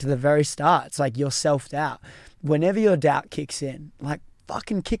tying it back to the very start, it's like your self-doubt. Whenever your doubt kicks in, like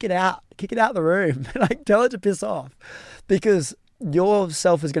fucking kick it out the room. Like tell it to piss off, because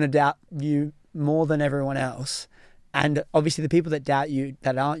yourself is going to doubt you more than everyone else. And obviously the people that doubt you,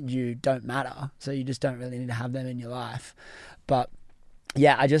 that aren't you, don't matter. So you just don't really need to have them in your life. But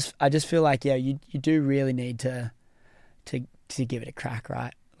yeah, I just feel like, yeah, you do really need to give it a crack,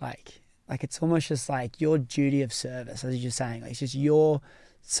 right? Like it's almost just like your duty of service, as you're saying. Like it's just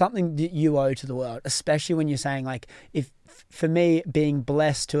something that you owe to the world, especially when you're saying like, if for me being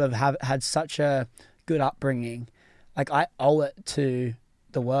blessed to have had such a good upbringing, like I owe it to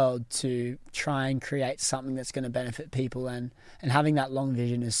the world to try and create something that's going to benefit people, and having that long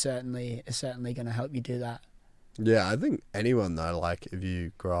vision is certainly going to help you do that. Yeah, I think anyone though, like if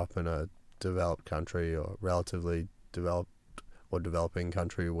you grow up in a developed country or relatively developed or developing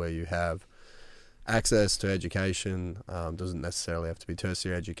country where you have access to education, doesn't necessarily have to be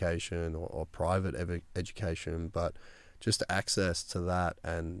tertiary education or private education, but just access to that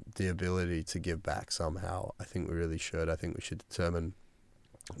and the ability to give back somehow. I think we really should. I think we should determine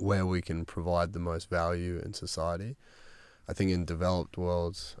where we can provide the most value in society. I think in developed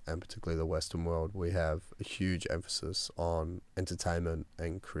worlds, and particularly the Western world, we have a huge emphasis on entertainment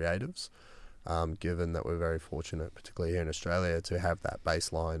and creatives, given that we're very fortunate, particularly here in Australia, to have that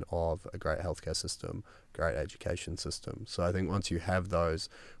baseline of a great healthcare system, great education system. So I think once you have those,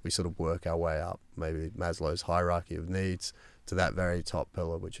 we sort of work our way up, maybe Maslow's hierarchy of needs, to that very top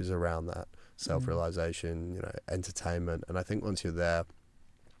pillar, which is around that self-realization, entertainment. And I think once you're there,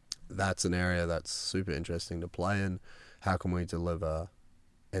 that's an area that's super interesting to play in. How can we deliver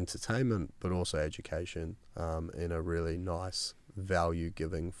entertainment but also education in a really nice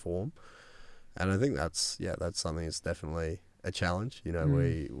value-giving form? And I think that's something that's definitely a challenge.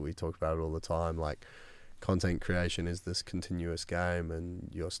 We talk about it all the time, like content creation is this continuous game, and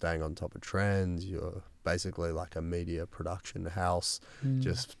you're staying on top of trends. You're basically like a media production house,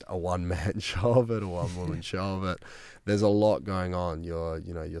 just a one-man show of it, a one-woman show of it. There's a lot going on.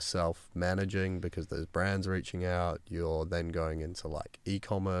 You're self-managing because there's brands reaching out. You're then going into like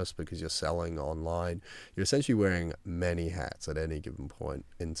e-commerce because you're selling online. You're essentially wearing many hats at any given point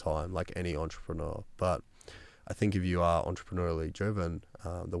in time, like any entrepreneur. But I think if you are entrepreneurially driven,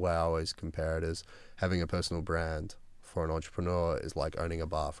 the way I always compare it is having a personal brand for an entrepreneur is like owning a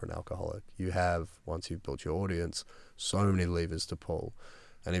bar for an alcoholic. You have, once you've built your audience, so many levers to pull.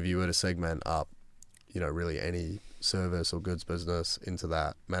 And if you were to segment up, really any service or goods business into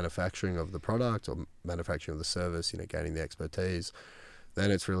that manufacturing of the product or manufacturing of the service, gaining the expertise,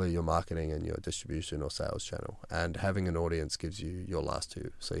 then it's really your marketing and your distribution or sales channel. And having an audience gives you your last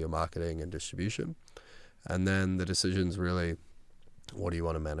two. So your marketing and distribution. And then the decision's really, what do you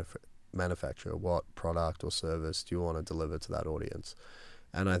want to manufacture? What product or service do you want to deliver to that audience?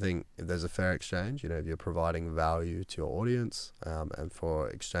 And I think if there's a fair exchange, if you're providing value to your audience, and for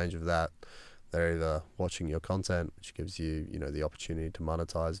exchange of that, they're either watching your content, which gives you, the opportunity to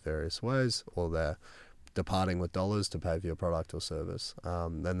monetize various ways, or they're departing with dollars to pay for your product or service.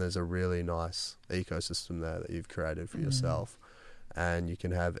 Then there's a really nice ecosystem there that you've created for yourself. And you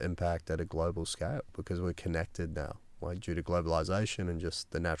can have impact at a global scale because we're connected now. Like due to globalization and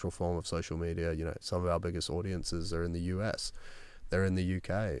just the natural form of social media, some of our biggest audiences are in the US. They're in the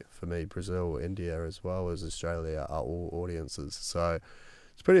UK. For me, Brazil, India, as well as Australia are all audiences. So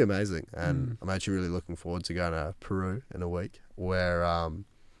it's pretty amazing. And I'm actually really looking forward to going to Peru in a week where,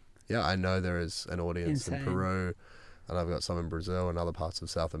 I know there is an audience in Peru, and I've got some in Brazil and other parts of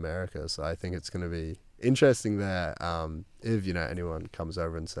South America. So I think it's going to be interesting there. If anyone comes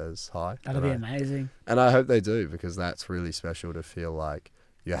over and says hi, that'll be amazing. And I hope they do, because that's really special to feel like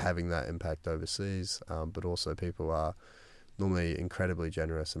you're having that impact overseas. But also people are normally incredibly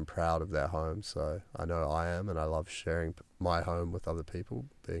generous and proud of their home. So I know I am, and I love sharing my home with other people,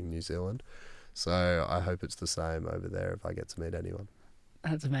 being New Zealand. So I hope it's the same over there if I get to meet anyone.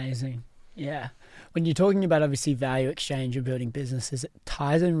 That's amazing. Yeah. When you're talking about obviously value exchange and building businesses, it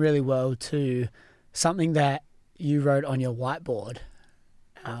ties in really well to something that you wrote on your whiteboard.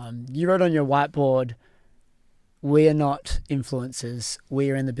 You wrote on your whiteboard, we are not influencers.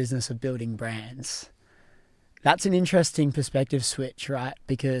 We are in the business of building brands. That's an interesting perspective switch, right?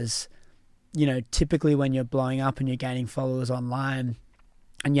 Because, typically when you're blowing up and you're gaining followers online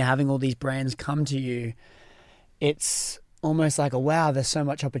and you're having all these brands come to you, it's almost like, wow, there's so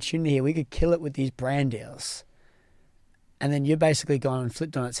much opportunity here. We could kill it with these brand deals. And then you're basically gone and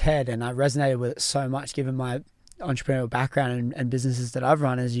flipped on its head. And I resonated with it so much, given my entrepreneurial background and businesses that I've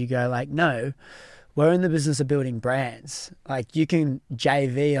run, as you go like, no, we're in the business of building brands. Like, you can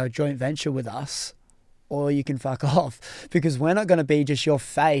JV or joint venture with us, or you can fuck off, because we're not going to be just your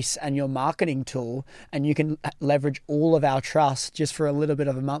face and your marketing tool and you can leverage all of our trust just for a little bit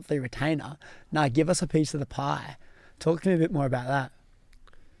of a monthly retainer. No, give us a piece of the pie. Talk to me a bit more about that.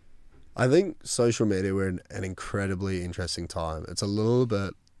 I think social media, we're in an incredibly interesting time. It's a little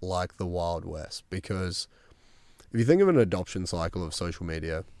bit like the Wild West, because if you think of an adoption cycle of social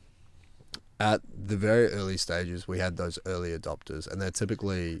media, at the very early stages, we had those early adopters, and they're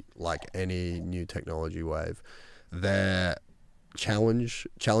typically, like any new technology wave, they're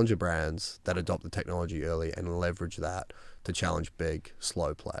challenger brands that adopt the technology early and leverage that to challenge big,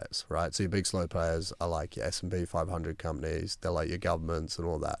 slow players, right? So your big, slow players are like your S&P 500 companies, they're like your governments and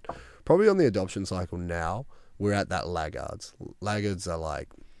all that. Probably on the adoption cycle now, we're at that laggards. Laggards are like,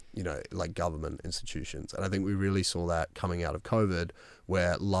 you know, like government institutions. And I think we really saw that coming out of COVID,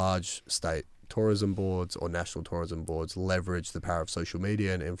 where large state tourism boards or national tourism boards leverage the power of social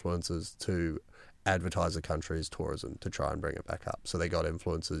media and influencers to advertise the country's tourism to try and bring it back up. So they got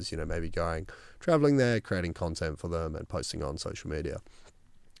influencers, you know, maybe traveling there, creating content for them and posting on social media.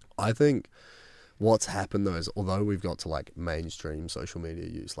 I think what's happened though is, although we've got to like mainstream social media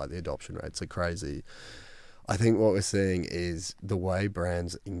use, like the adoption rates are crazy, I think what we're seeing is the way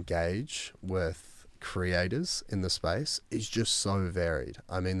brands engage with creators in the space is just so varied.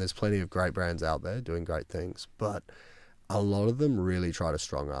 I mean, there's plenty of great brands out there doing great things, but a lot of them really try to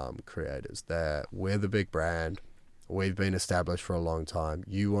strong arm creators. We're the big brand. We've been established for a long time.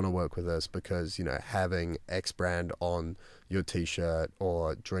 You want to work with us because, you know, having X brand on your t-shirt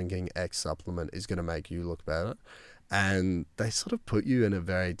or drinking X supplement is going to make you look better. And they sort of put you in a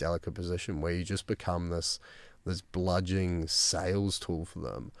very delicate position where you just become this bludgeoning sales tool for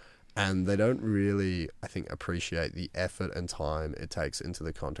them. And they don't really, I think, appreciate the effort and time it takes into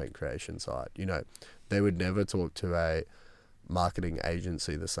the content creation side. You know, they would never talk to a marketing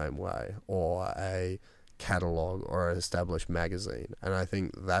agency the same way, or a catalog or an established magazine. And I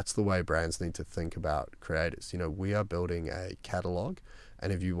think that's the way brands need to think about creators. You know, we are building a catalog,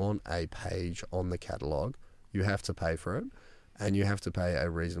 and if you want a page on the catalog, you have to pay for it, and you have to pay a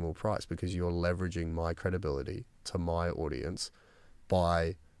reasonable price, because you're leveraging my credibility to my audience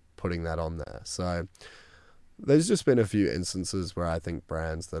by putting that on there. So there's just been a few instances where I think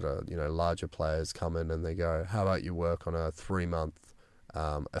brands that are, you know, larger players come in and they go, how about you work on a 3-month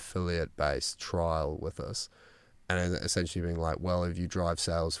affiliate-based trial with us? And essentially being like, well, if you drive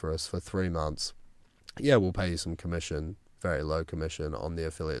sales for us for 3 months, yeah, we'll pay you some commission, very low commission on the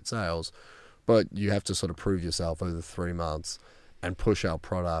affiliate sales, but you have to sort of prove yourself over 3 months and push our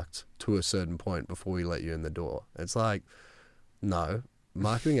product to a certain point before we let you in the door. It's like, no,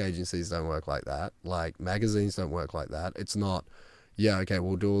 marketing agencies don't work like that. Like, magazines don't work like that. It's not, yeah, okay,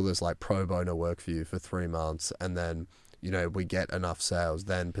 we'll do all this like pro bono work for you for 3 months, and then, you know, we get enough sales,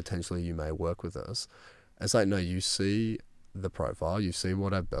 then potentially you may work with us. It's like, no, you see the profile, you see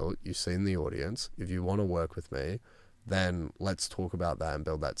what I've built, you've seen the audience. If you want to work with me, then let's talk about that and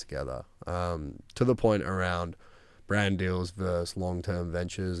build that together. To the point around brand deals versus long-term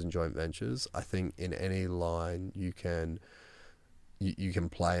ventures and joint ventures, I think in any line you can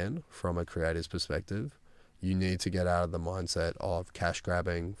play in from a creator's perspective, you need to get out of the mindset of cash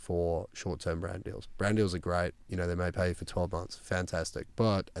grabbing for short-term brand deals. Brand deals are great. You know, they may pay you for 12 months. Fantastic.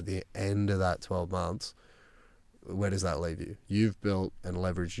 But at the end of that 12 months, where does that leave you? You've built and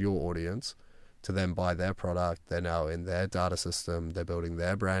leveraged your audience to then buy their product. They're now in their data system. They're building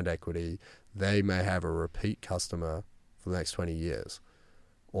their brand equity. They may have a repeat customer for the next 20 years.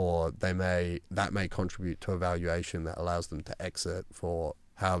 Or that may contribute to a valuation that allows them to exit for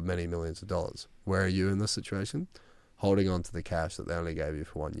however many millions of dollars. Where are you in this situation? Holding on to the cash that they only gave you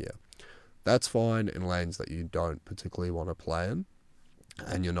for 1 year. That's fine in lanes that you don't particularly want to play in,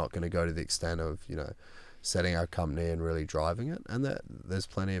 and you're not going to go to the extent of, you know, setting our company and really driving it. And there's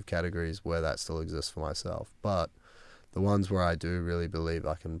plenty of categories where that still exists for myself. But the ones where I do really believe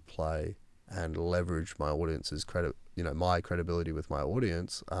I can play and leverage my audience's my credibility with my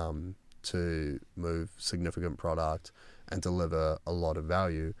audience to move significant product and deliver a lot of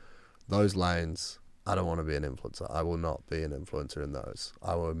value, those lanes, I don't want to be an influencer. I will not be an influencer in those.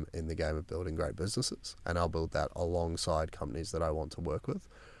 I am in the game of building great businesses, and I'll build that alongside companies that I want to work with.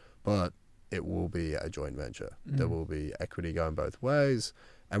 But it will be a joint venture. There will be equity going both ways,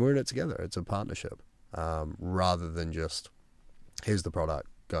 and we're in it together. It's a partnership rather than just, here's the product,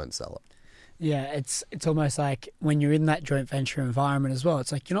 go and sell it. Yeah, it's almost like when you're in that joint venture environment as well,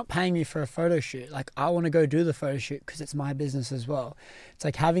 it's like you're not paying me for a photo shoot. Like I want to go do the photo shoot because it's my business as well. It's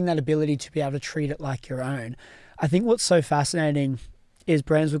like having that ability to be able to treat it like your own. I think what's so fascinating is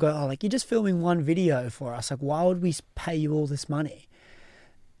brands will go, oh, like you're just filming one video for us. Like why would we pay you all this money?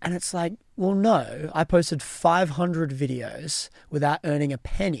 And it's like, well, no, I posted 500 videos without earning a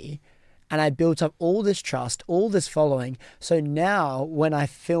penny. And I built up all this trust, all this following. So now when I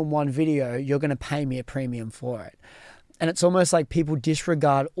film one video, you're going to pay me a premium for it. And it's almost like people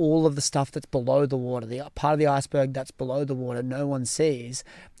disregard all of the stuff that's below the water, the part of the iceberg that's below the water no one sees.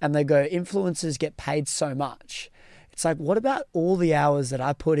 And they go, influencers get paid so much. It's like, what about all the hours that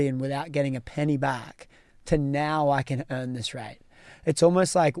I put in without getting a penny back to now I can earn this rate? It's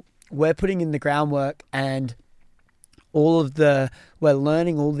almost like we're putting in the groundwork and we're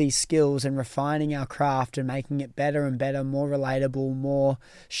learning all these skills and refining our craft and making it better and better, more relatable, more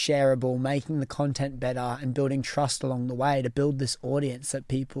shareable, making the content better and building trust along the way to build this audience that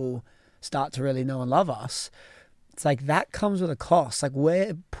people start to really know and love us. It's like that comes with a cost. Like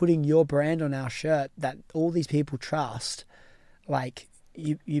we're putting your brand on our shirt that all these people trust. Like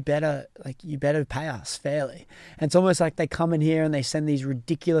you better pay us fairly. And it's almost like they come in here and they send these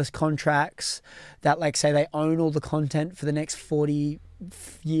ridiculous contracts that like say they own all the content for the next 40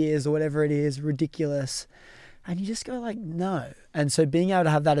 years or whatever it is, ridiculous. And you just go like, no. And so being able to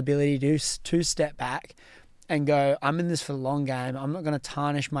have that ability to step back and go, I'm in this for the long game. I'm not going to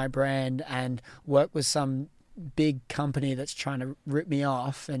tarnish my brand and work with some big company that's trying to rip me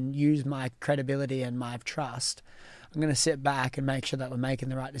off and use my credibility and my trust. I'm going to sit back and make sure that we're making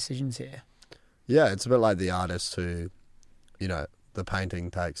the right decisions here. Yeah, it's a bit like the artist who, the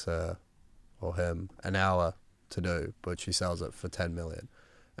painting takes her or him an hour to do, but she sells it for 10 million.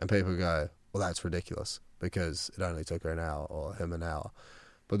 And people go, well, that's ridiculous because it only took her an hour or him an hour.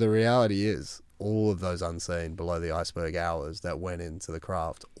 But the reality is all of those unseen below the iceberg hours that went into the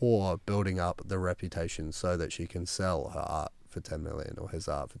craft or building up the reputation so that she can sell her art for 10 million or his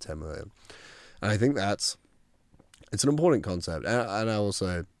art for 10 million. And I think it's an important concept. And I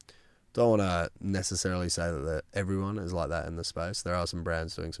also don't want to necessarily say that everyone is like that in the space. There are some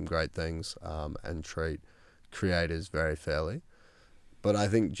brands doing some great things and treat creators very fairly. But I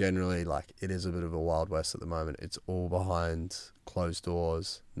think generally, like, it is a bit of a Wild West at the moment. It's all behind closed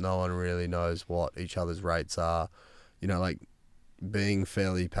doors. No one really knows what each other's rates are. Like, being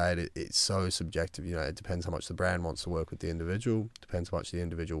fairly paid, it's so subjective. It depends how much the brand wants to work with the individual. Depends how much the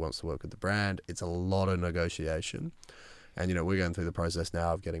individual wants to work with the brand. It's a lot of negotiation. And, we're going through the process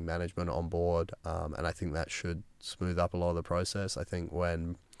now of getting management on board. And I think that should smooth up a lot of the process. I think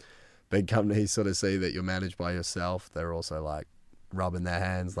when big companies sort of see that you're managed by yourself, they're also like rubbing their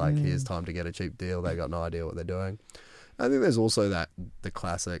hands like, here's time to get a cheap deal. They got no idea what they're doing. I think there's also the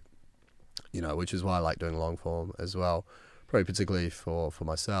classic, which is why I like doing long form as well. Probably particularly for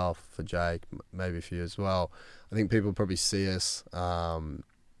myself, for Jake, maybe for you as well. I think people probably see us.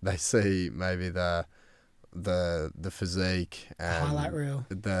 They see maybe the physique and highlight reel.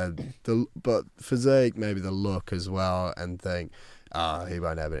 But physique, maybe the look as well, and think, he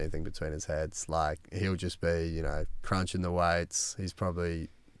won't have anything between his heads. Like he'll just be, crunching the weights. He's probably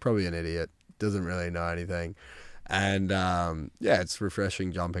an idiot. Doesn't really know anything. And, it's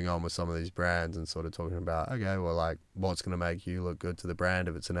refreshing jumping on with some of these brands and sort of talking about, okay, well, like, what's going to make you look good to the brand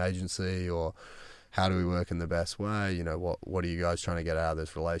if it's an agency, or how do we work in the best way? What are you guys trying to get out of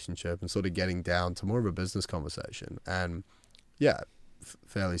this relationship, and sort of getting down to more of a business conversation. And,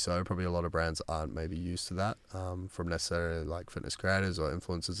 fairly so. Probably a lot of brands aren't maybe used to that from necessarily like fitness creators or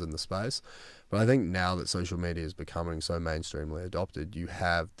influencers in the space. But I think now that social media is becoming so mainstreamly adopted, you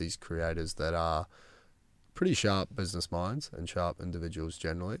have these creators that are pretty sharp business minds and sharp individuals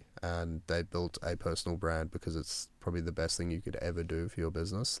generally, and they built a personal brand because it's probably the best thing you could ever do for your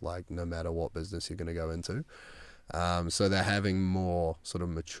business, like no matter what business you're going to go into. So they're having more sort of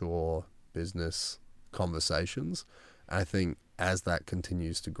mature business conversations. And I think as that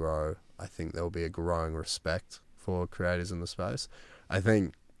continues to grow, I think there'll be a growing respect for creators in the space. I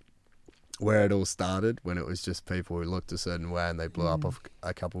think where it all started, when it was just people who looked a certain way and they blew up off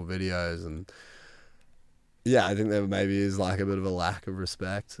a couple of videos, and I think there maybe is like a bit of a lack of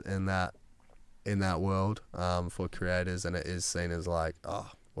respect in that world for creators, and it is seen as like,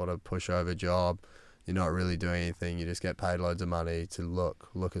 oh, what a pushover job. You're not really doing anything. You just get paid loads of money to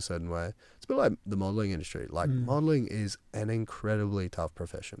look a certain way. It's a bit like the modeling industry. Like modeling is an incredibly tough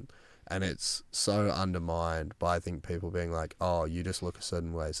profession, and it's so undermined by, I think, people being like, oh, you just look a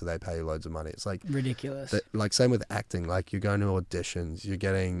certain way, so they pay you loads of money. It's like ridiculous. Like same with acting. Like you're going to auditions, you're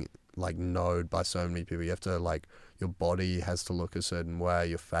getting like knowed by so many people. You your body has to look a certain way,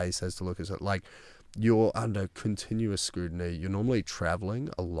 your face has to look a certain, like, you're under continuous scrutiny. You're normally traveling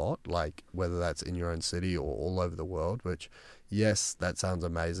a lot, like whether that's in your own city or all over the world, which, yes, that sounds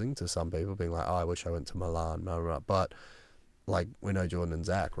amazing to some people, being like, oh, I wish I went to Milan, blah, blah, blah. But like, we know Jordan and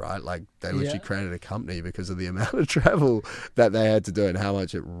Zach, right? Like, they literally created a company because of the amount of travel that they had to do and how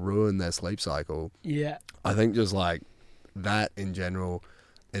much it ruined their sleep cycle. Yeah. I think just like that in general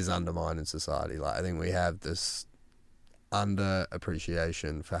is undermined in society. Like, I think we have this under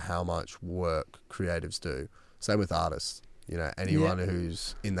appreciation for how much work creatives do. Same with artists. You know, anyone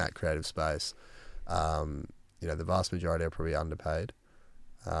who's in that creative space, you know, the vast majority are probably underpaid.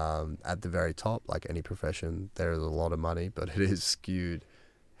 At the very top, like any profession, there is a lot of money, but it is skewed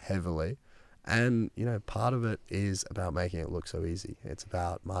heavily. And, you know, part of it is about making it look so easy. It's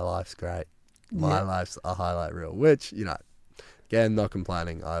about, my life's great. My life's a highlight reel, which, you know, again, not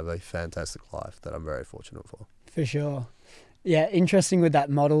complaining. I have a fantastic life that I'm very fortunate for. For sure. Yeah, interesting with that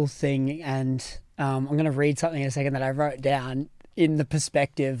model thing. And I'm going to read something in a second that I wrote down in the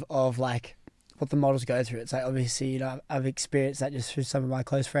perspective of like what the models go through. It's like, obviously, you know, I've experienced that just through some of my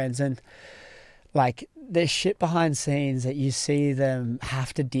close friends, and like the shit behind scenes that you see them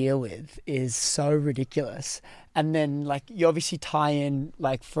have to deal with is so ridiculous. And then like you obviously tie in,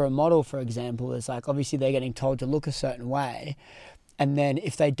 like for a model, for example, is like obviously they're getting told to look a certain way. And then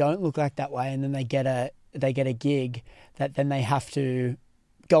if they don't look like that way and then they get a gig, that then they have to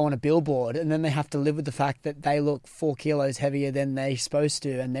go on a billboard, and then they have to live with the fact that they look 4 kilos heavier than they're supposed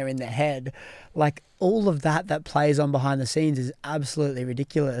to, and they're in their head. Like all of that plays on behind the scenes is absolutely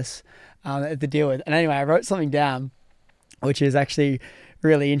ridiculous to deal with. And anyway, I wrote something down, which is actually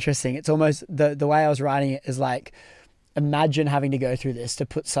really interesting. It's almost the way I was writing it is like, imagine having to go through this to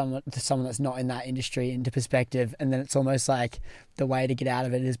put someone that's not in that industry into perspective. And then it's almost like the way to get out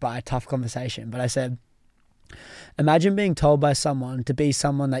of it is by a tough conversation. But I said, imagine being told by someone to be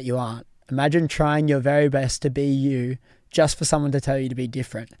someone that you aren't. Imagine trying your very best to be you just for someone to tell you to be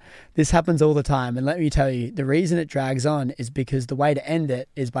different. This happens all the time. And let me tell you, the reason it drags on is because the way to end it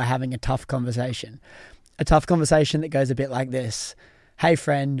is by having a tough conversation. A tough conversation that goes a bit like this. Hey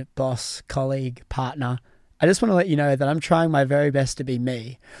friend, boss, colleague, partner, I just want to let you know that I'm trying my very best to be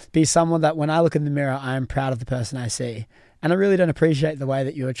me. Be someone that when I look in the mirror, I am proud of the person I see. And I really don't appreciate the way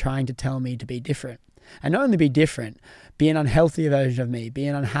that you are trying to tell me to be different. And not only be different, be an unhealthier version of me, be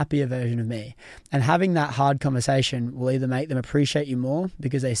an unhappier version of me. And having that hard conversation will either make them appreciate you more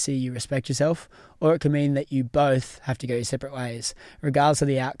because they see you respect yourself, or it can mean that you both have to go your separate ways. Regardless of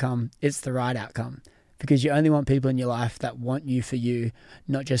the outcome, it's the right outcome. Because you only want people in your life that want you for you,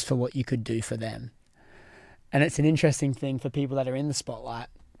 not just for what you could do for them. And it's an interesting thing for people that are in the spotlight,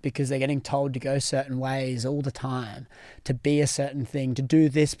 because they're getting told to go certain ways all the time, to be a certain thing, to do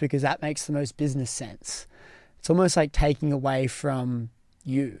this because that makes the most business sense. It's almost like taking away from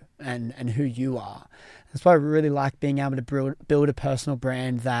you and who you are. That's why I really like being able to build a personal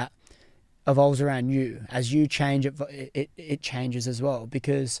brand that evolves around you. As you change, it changes as well,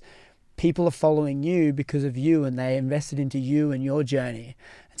 because people are following you because of you, and they invested into you and your journey.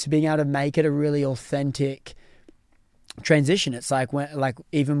 And so being able to make it a really authentic transition. It's like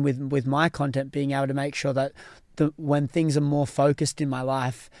even with my content, being able to make sure that when things are more focused in my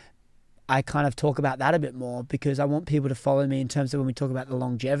life, I kind of talk about that a bit more, because I want people to follow me in terms of when we talk about the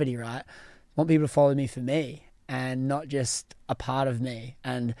longevity, right? I want people to follow me for me and not just a part of me.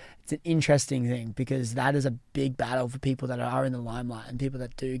 And it's an interesting thing, because that is a big battle for people that are in the limelight and people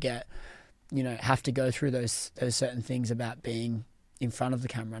that do get, you know, have to go through those certain things about being in front of the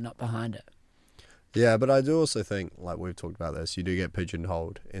camera, not behind it. Yeah, but I do also think, like we've talked about this, you do get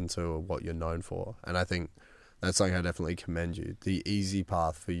pigeonholed into what you're known for. And I think that's something I definitely commend you. The easy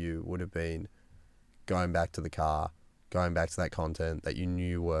path for you would have been going back to the car, going back to that content that you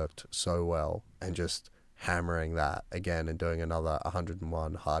knew worked so well, and just hammering that again and doing another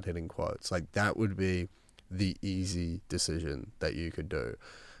 101 hard-hitting quotes. Like, that would be the easy decision that you could do.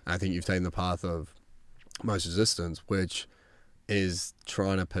 And I think you've taken the path of most resistance, which is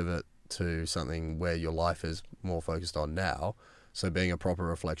trying to pivot to something where your life is more focused on now. So being a proper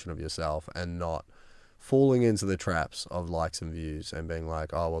reflection of yourself and not falling into the traps of likes and views and being like,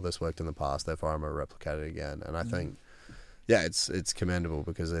 oh, well, this worked in the past, therefore I'm going to replicate it again. And I think, yeah, it's commendable,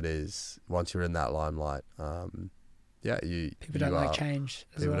 because it is, once you're in that limelight, people don't like change.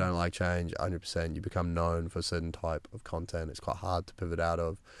 People don't like change, 100%. You become known for a certain type of content. It's quite hard to pivot out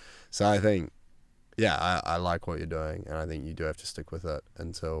of. So I think, yeah, I like what you're doing, and I think you do have to stick with it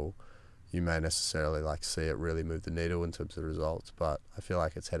until you may necessarily like see it really move the needle in terms of results, but I feel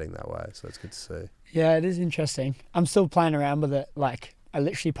like it's heading that way, so it's good to see. Yeah, it is interesting. I'm still playing around with it. Like, I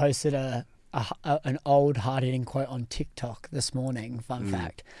literally posted a an old hard-hitting quote on TikTok this morning, fun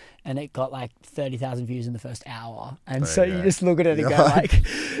fact, and it got like 30,000 views in the first hour. And so you just look at it and go like,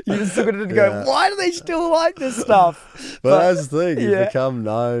 you just look at it and go, why do they still like this stuff? But that's the thing, you become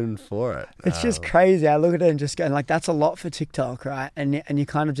known for it. It's just crazy. I look at it and just go, like, that's a lot for TikTok, right? And you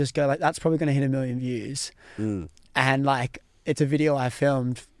kind of just go like, that's probably going to hit 1 million views. And like, it's a video I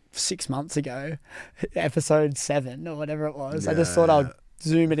filmed 6 months ago, episode 7 or whatever it was. I just thought I'd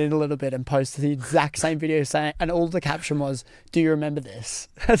zoom it in a little bit and post the exact same video saying, and all the caption was, do you remember this?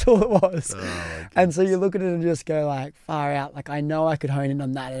 That's all it was. And so you look at it and just go like, far out. Like, I know I could hone in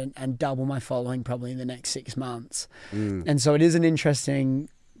on that and double my following probably in the next 6 months. And so it is an interesting,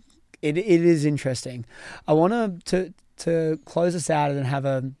 it is interesting. I want to close us out and have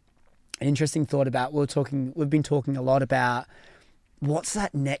an interesting thought about, we've been talking a lot about what's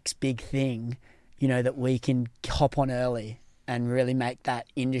that next big thing, you know, that we can hop on early and really make that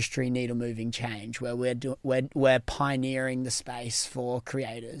industry needle moving change, where we're pioneering the space for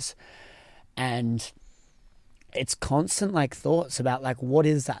creators. And it's constant like thoughts about like, what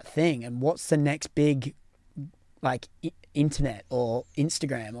is that thing and what's the next big like internet or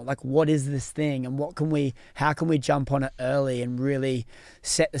Instagram, or like, what is this thing and how can we jump on it early and really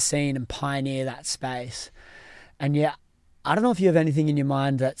set the scene and pioneer that space? And yeah, I don't know if you have anything in your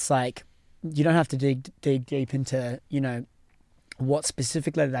mind that's like, you don't have to dig deep into, you know, what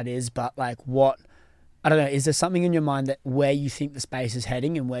specifically that is, but like I don't know, is there something in your mind that where you think the space is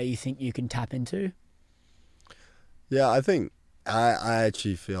heading and where you think you can tap into? Yeah, I think I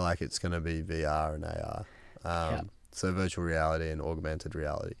actually feel like it's going to be VR and AR. So virtual reality and augmented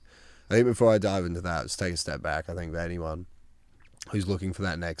reality. I think before I dive into that, let's take a step back. I think that anyone who's looking for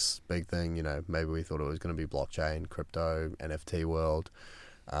that next big thing, you know, maybe we thought it was going to be blockchain, crypto, NFT world,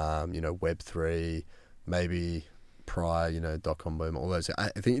 you know, Web3, maybe prior, you know, dot-com boom, all those. I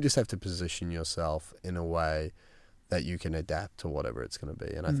think you just have to position yourself in a way that you can adapt to whatever it's going to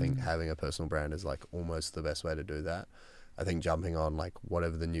be. And I think having a personal brand is like almost the best way to do that. I think jumping on like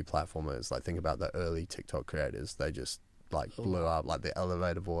whatever the new platform is, like think about the early TikTok creators, they just like blew up, like the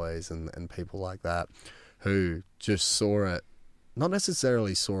Elevator Boys and people like that, who just saw it, not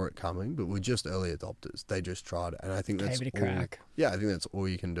necessarily saw it coming, but were just early adopters. They just tried it. And I think that's gave it a crack. Yeah, I think that's all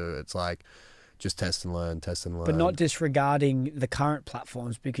you can do. It's like, just test and learn. But not disregarding the current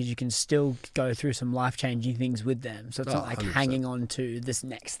platforms, because you can still go through some life-changing things with them. So it's not like 100%. Hanging on to this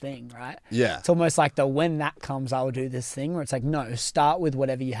next thing, right? Yeah. It's almost like when that comes, I'll do this thing, where it's like, no, start with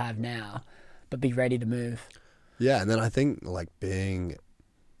whatever you have now, but be ready to move. Yeah, and then I think like being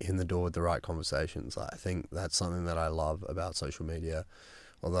in the door with the right conversations, I think that's something that I love about social media.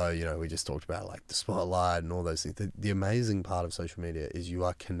 Although, you know, we just talked about like the spotlight and all those things. The amazing part of social media is you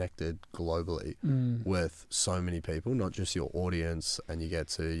are connected globally with so many people, not just your audience, and you get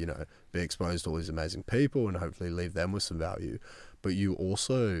to, you know, be exposed to all these amazing people and hopefully leave them with some value. But you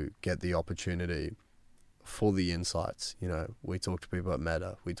also get the opportunity for the insights. You know, we talk to people at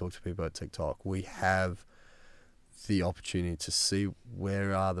Meta, we talk to people at TikTok. We have the opportunity to see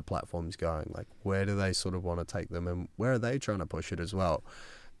where are the platforms going, like where do they sort of want to take them and where are they trying to push it as well.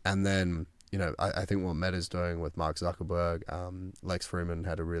 And then, you know, I think what Meta's doing with Mark Zuckerberg, Lex Fridman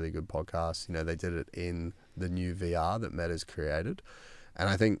had a really good podcast. You know, they did it in the new VR that Meta's created. And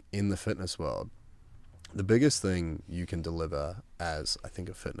I think in the fitness world, the biggest thing you can deliver as, I think,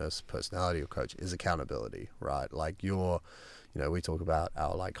 a fitness personality or coach is accountability, right? Like you know, we talk about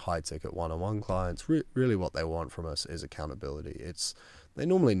our like high ticket one-on-one clients. Really what they want from us is accountability. They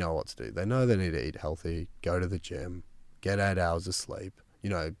normally know what to do. They know they need to eat healthy, go to the gym, get 8 hours of sleep, you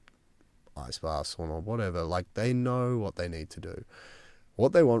know, ice bath, sauna, whatever. Like they know what they need to do.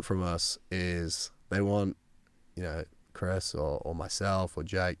 What they want from us is they want, you know, Chris or myself or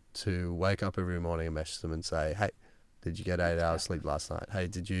Jake to wake up every morning and message them and say, hey, did you get 8 hours sleep last night? Hey,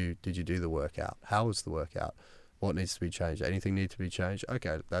 did you do the workout? How was the workout? What needs to be changed? Anything need to be changed?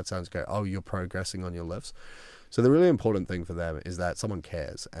 Okay, that sounds great. Oh, you're progressing on your lifts. So the really important thing for them is that someone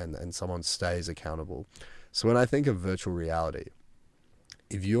cares and someone stays accountable. So when I think of virtual reality,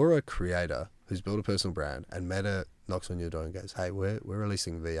 if you're a creator who's built a personal brand and Meta knocks on your door and goes, hey, we're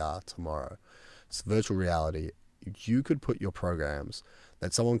releasing VR tomorrow. It's virtual reality. You could put your programs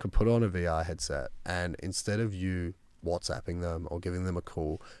that someone could put on a VR headset, and instead of you WhatsApping them or giving them a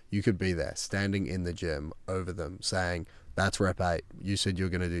call, you could be there standing in the gym over them saying, that's rep 8, you said you're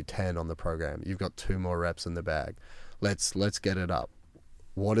going to do 10 on the program, you've got 2 more reps in the bag, let's get it up.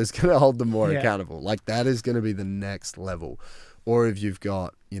 What is going to hold them more accountable? Like that is going to be the next level. Or if you've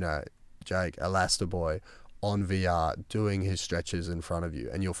got, you know, Jake, Elastiboy on VR doing his stretches in front of you,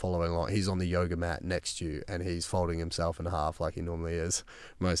 and you're following along. He's on the yoga mat next to you, and he's folding himself in half like he normally is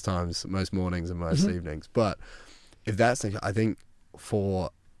most times, most mornings and most evenings. But if that's, I think for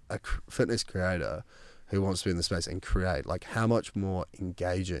a fitness creator who wants to be in the space and create, like, how much more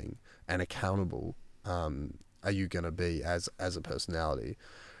engaging and accountable are you going to be as a personality?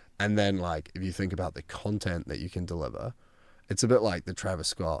 And then, like, if you think about the content that you can deliver, it's a bit like the Travis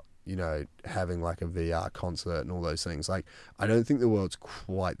Scott, you know, having like a VR concert and all those things. Like, I don't think the world's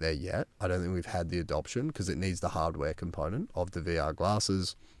quite there yet. I don't think we've had the adoption, because it needs the hardware component of the VR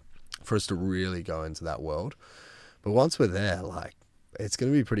glasses for us to really go into that world. But once we're there, like, it's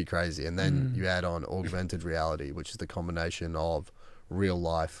going to be pretty crazy. And then you add on augmented reality, which is the combination of real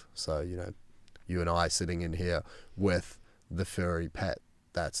life. So, you know, you and I sitting in here with the furry pet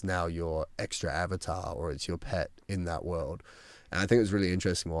that's now your extra avatar, or it's your pet in that world. And I think it was really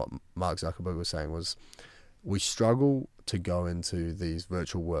interesting what Mark Zuckerberg was saying was, we struggle to go into these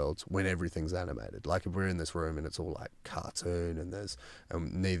virtual worlds when everything's animated. Like, if we're in this room and it's all like cartoon and there's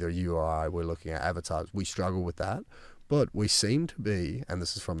neither you or I, we're looking at avatars, we struggle with that. But we seem to be, and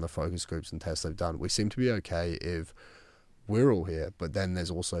this is from the focus groups and tests they've done, we seem to be okay if we're all here, but then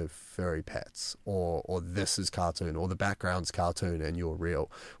there's also furry pets, or this is cartoon, or the background's cartoon and you're real.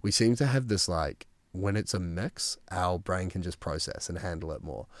 We seem to have this, like, when it's a mix, our brain can just process and handle it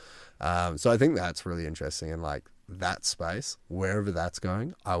more. So I think that's really interesting. And, like, that space, wherever that's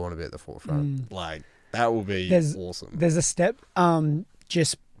going, I want to be at the forefront. Like, that will be awesome. There's a step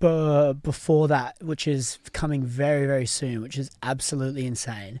just before that, which is coming very, very soon, which is absolutely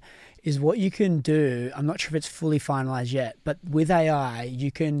insane, is what you can do. I'm not sure if it's fully finalized yet, but with AI,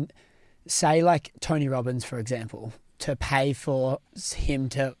 you can say, like, Tony Robbins, for example, to pay for him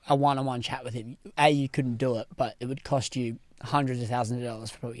to a one-on-one chat with him. You couldn't do it, but it would cost you hundreds of thousands of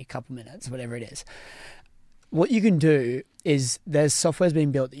dollars for probably a couple minutes, whatever it is. What you can do is, there's software's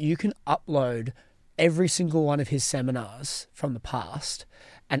being built that you can upload every single one of his seminars from the past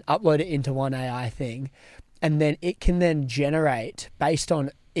and upload it into one AI thing. And then it can then generate, based on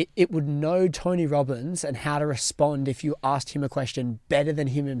it, it would know Tony Robbins and how to respond if you asked him a question better than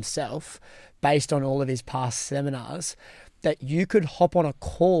him himself, based on all of his past seminars, that you could hop on a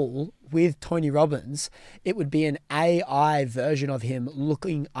call with Tony Robbins. It would be an AI version of him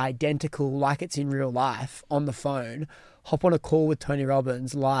looking identical like it's in real life on the phone. Hop on a call with Tony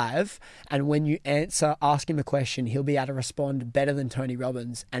Robbins live, and when you ask him a question, he'll be able to respond better than Tony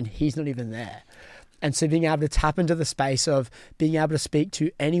Robbins, and he's not even there. And so being able to tap into the space of being able to speak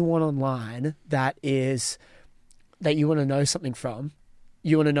to anyone online that you want to know something from,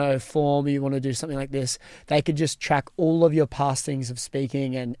 you want to know form, you want to do something like this, they could just track all of your past things of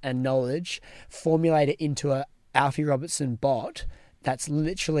speaking and knowledge, formulate it into a Alfie Robertson bot that's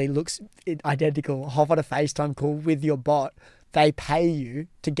literally looks identical. Hop on a FaceTime call with your bot. They pay you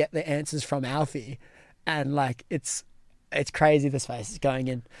to get the answers from Alfie. And, like, it's crazy the space it's going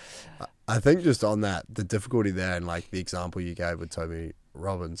in. I think just on that, the difficulty there, and like the example you gave with Tony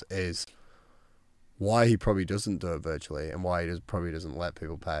Robbins, is why he probably doesn't do it virtually, and why he probably doesn't let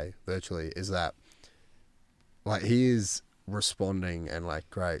people pay virtually, is that, like, he is responding, and, like,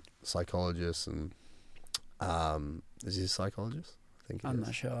 great psychologists, and is he a psychologist? I think I'm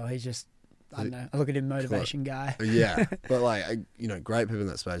not sure. He's just, I don't know. I look at him, motivation guy. Yeah, but, like, you know, great people in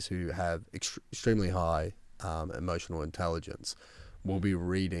that space who have extremely high emotional intelligence will be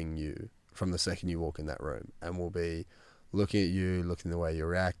reading you from the second you walk in that room, and will be looking at you, looking the way you're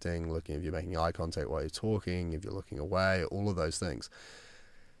reacting, looking if you're making eye contact while you're talking, if you're looking away, all of those things.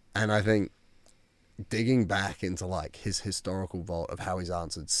 And I think digging back into, like, his historical vault of how he's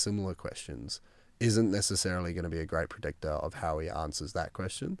answered similar questions isn't necessarily going to be a great predictor of how he answers that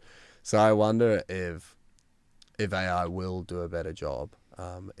question. So I wonder if AI will do a better job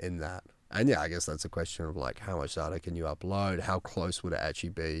in that. And yeah, I guess that's a question of, like, how much data can you upload? How close would it actually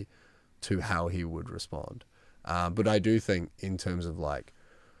be to how he would respond? But I do think in terms of, like,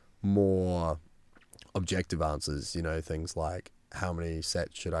 more objective answers, you know, things like how many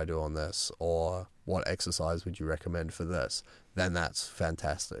sets should I do on this, or what exercise would you recommend for this, then that's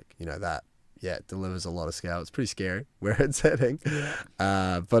fantastic. You know, that, yeah, it delivers a lot of scale. It's pretty scary where it's heading,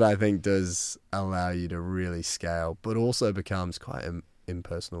 but I think does allow you to really scale, but also becomes quite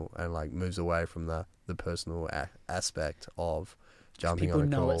impersonal, and, like, moves away from the personal aspect of jumping on a call.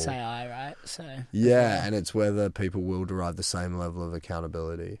 People know it's AI, right? So yeah, and it's whether people will derive the same level of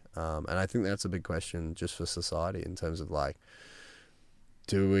accountability. And I think that's a big question just for society in terms of, like,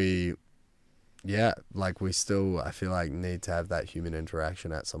 do we Yeah, like we still, I feel like, need to have that human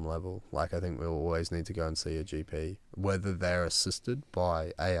interaction at some level. Like I think we'll always need to go and see a GP, whether they're assisted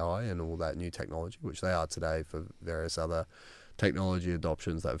by AI and all that new technology, which they are today for various other technology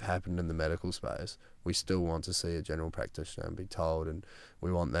adoptions that have happened in the medical space. We still want to see a general practitioner and be told, and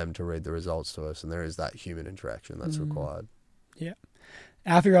we want them to read the results to us, and there is that human interaction that's required. Yeah.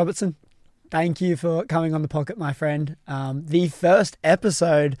 Alfie Robertson, thank you for coming on the pocket, my friend. The first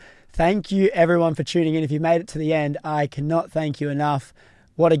episode. Thank you, everyone, for tuning in. If you made it to the end, I cannot thank you enough.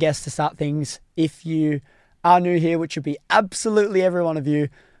 What a guest to start things. If you are new here, which would be absolutely every one of you,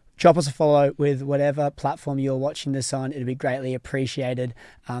 drop us a follow with whatever platform you're watching this on. It'd be greatly appreciated.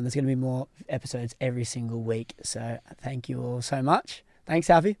 There's going to be more episodes every single week. So thank you all so much. Thanks,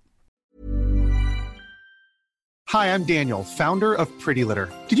 Alfie. Hi, I'm Daniel, founder of Pretty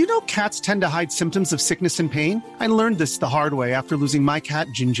Litter. Did you know cats tend to hide symptoms of sickness and pain? I learned this the hard way after losing my cat,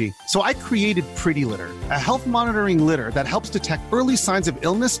 Gingy. So I created Pretty Litter, a health monitoring litter that helps detect early signs of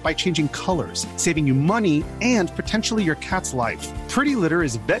illness by changing colors, saving you money and potentially your cat's life. Pretty Litter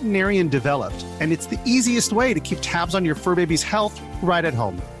is veterinarian developed, and it's the easiest way to keep tabs on your fur baby's health right at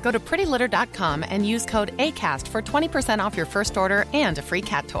home. Go to prettylitter.com and use code ACAST for 20% off your first order and a free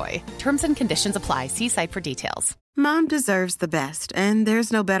cat toy. Terms and conditions apply. See site for details. Mom deserves the best, and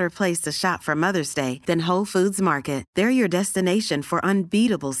there's no better place to shop for Mother's Day than Whole Foods Market. They're your destination for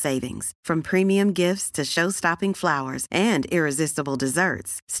unbeatable savings, from premium gifts to show-stopping flowers and irresistible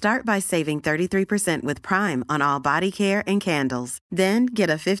desserts. Start by saving 33% with Prime on all body care and candles. Then get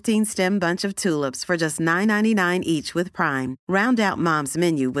a 15-stem bunch of tulips for just $9.99 each with Prime. Round out Mom's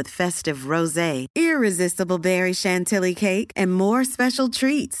menu with festive rosé, irresistible berry chantilly cake, and more special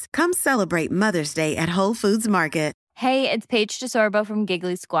treats. Come celebrate Mother's Day at Whole Foods Market. Hey, it's Paige DeSorbo from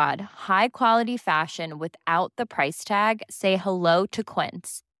Giggly Squad. High quality fashion without the price tag. Say hello to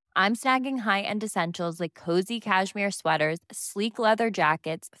Quince. I'm snagging high-end essentials like cozy cashmere sweaters, sleek leather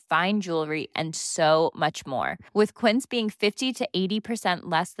jackets, fine jewelry, and so much more. With Quince being 50 to 80%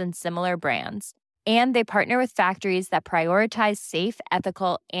 less than similar brands. And they partner with factories that prioritize safe,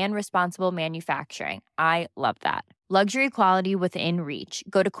 ethical, and responsible manufacturing. I love that. Luxury quality within reach.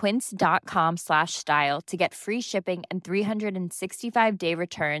 Go to quince.com/style to get free shipping and 365-day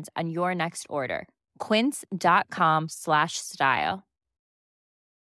returns on your next order. Quince.com/style.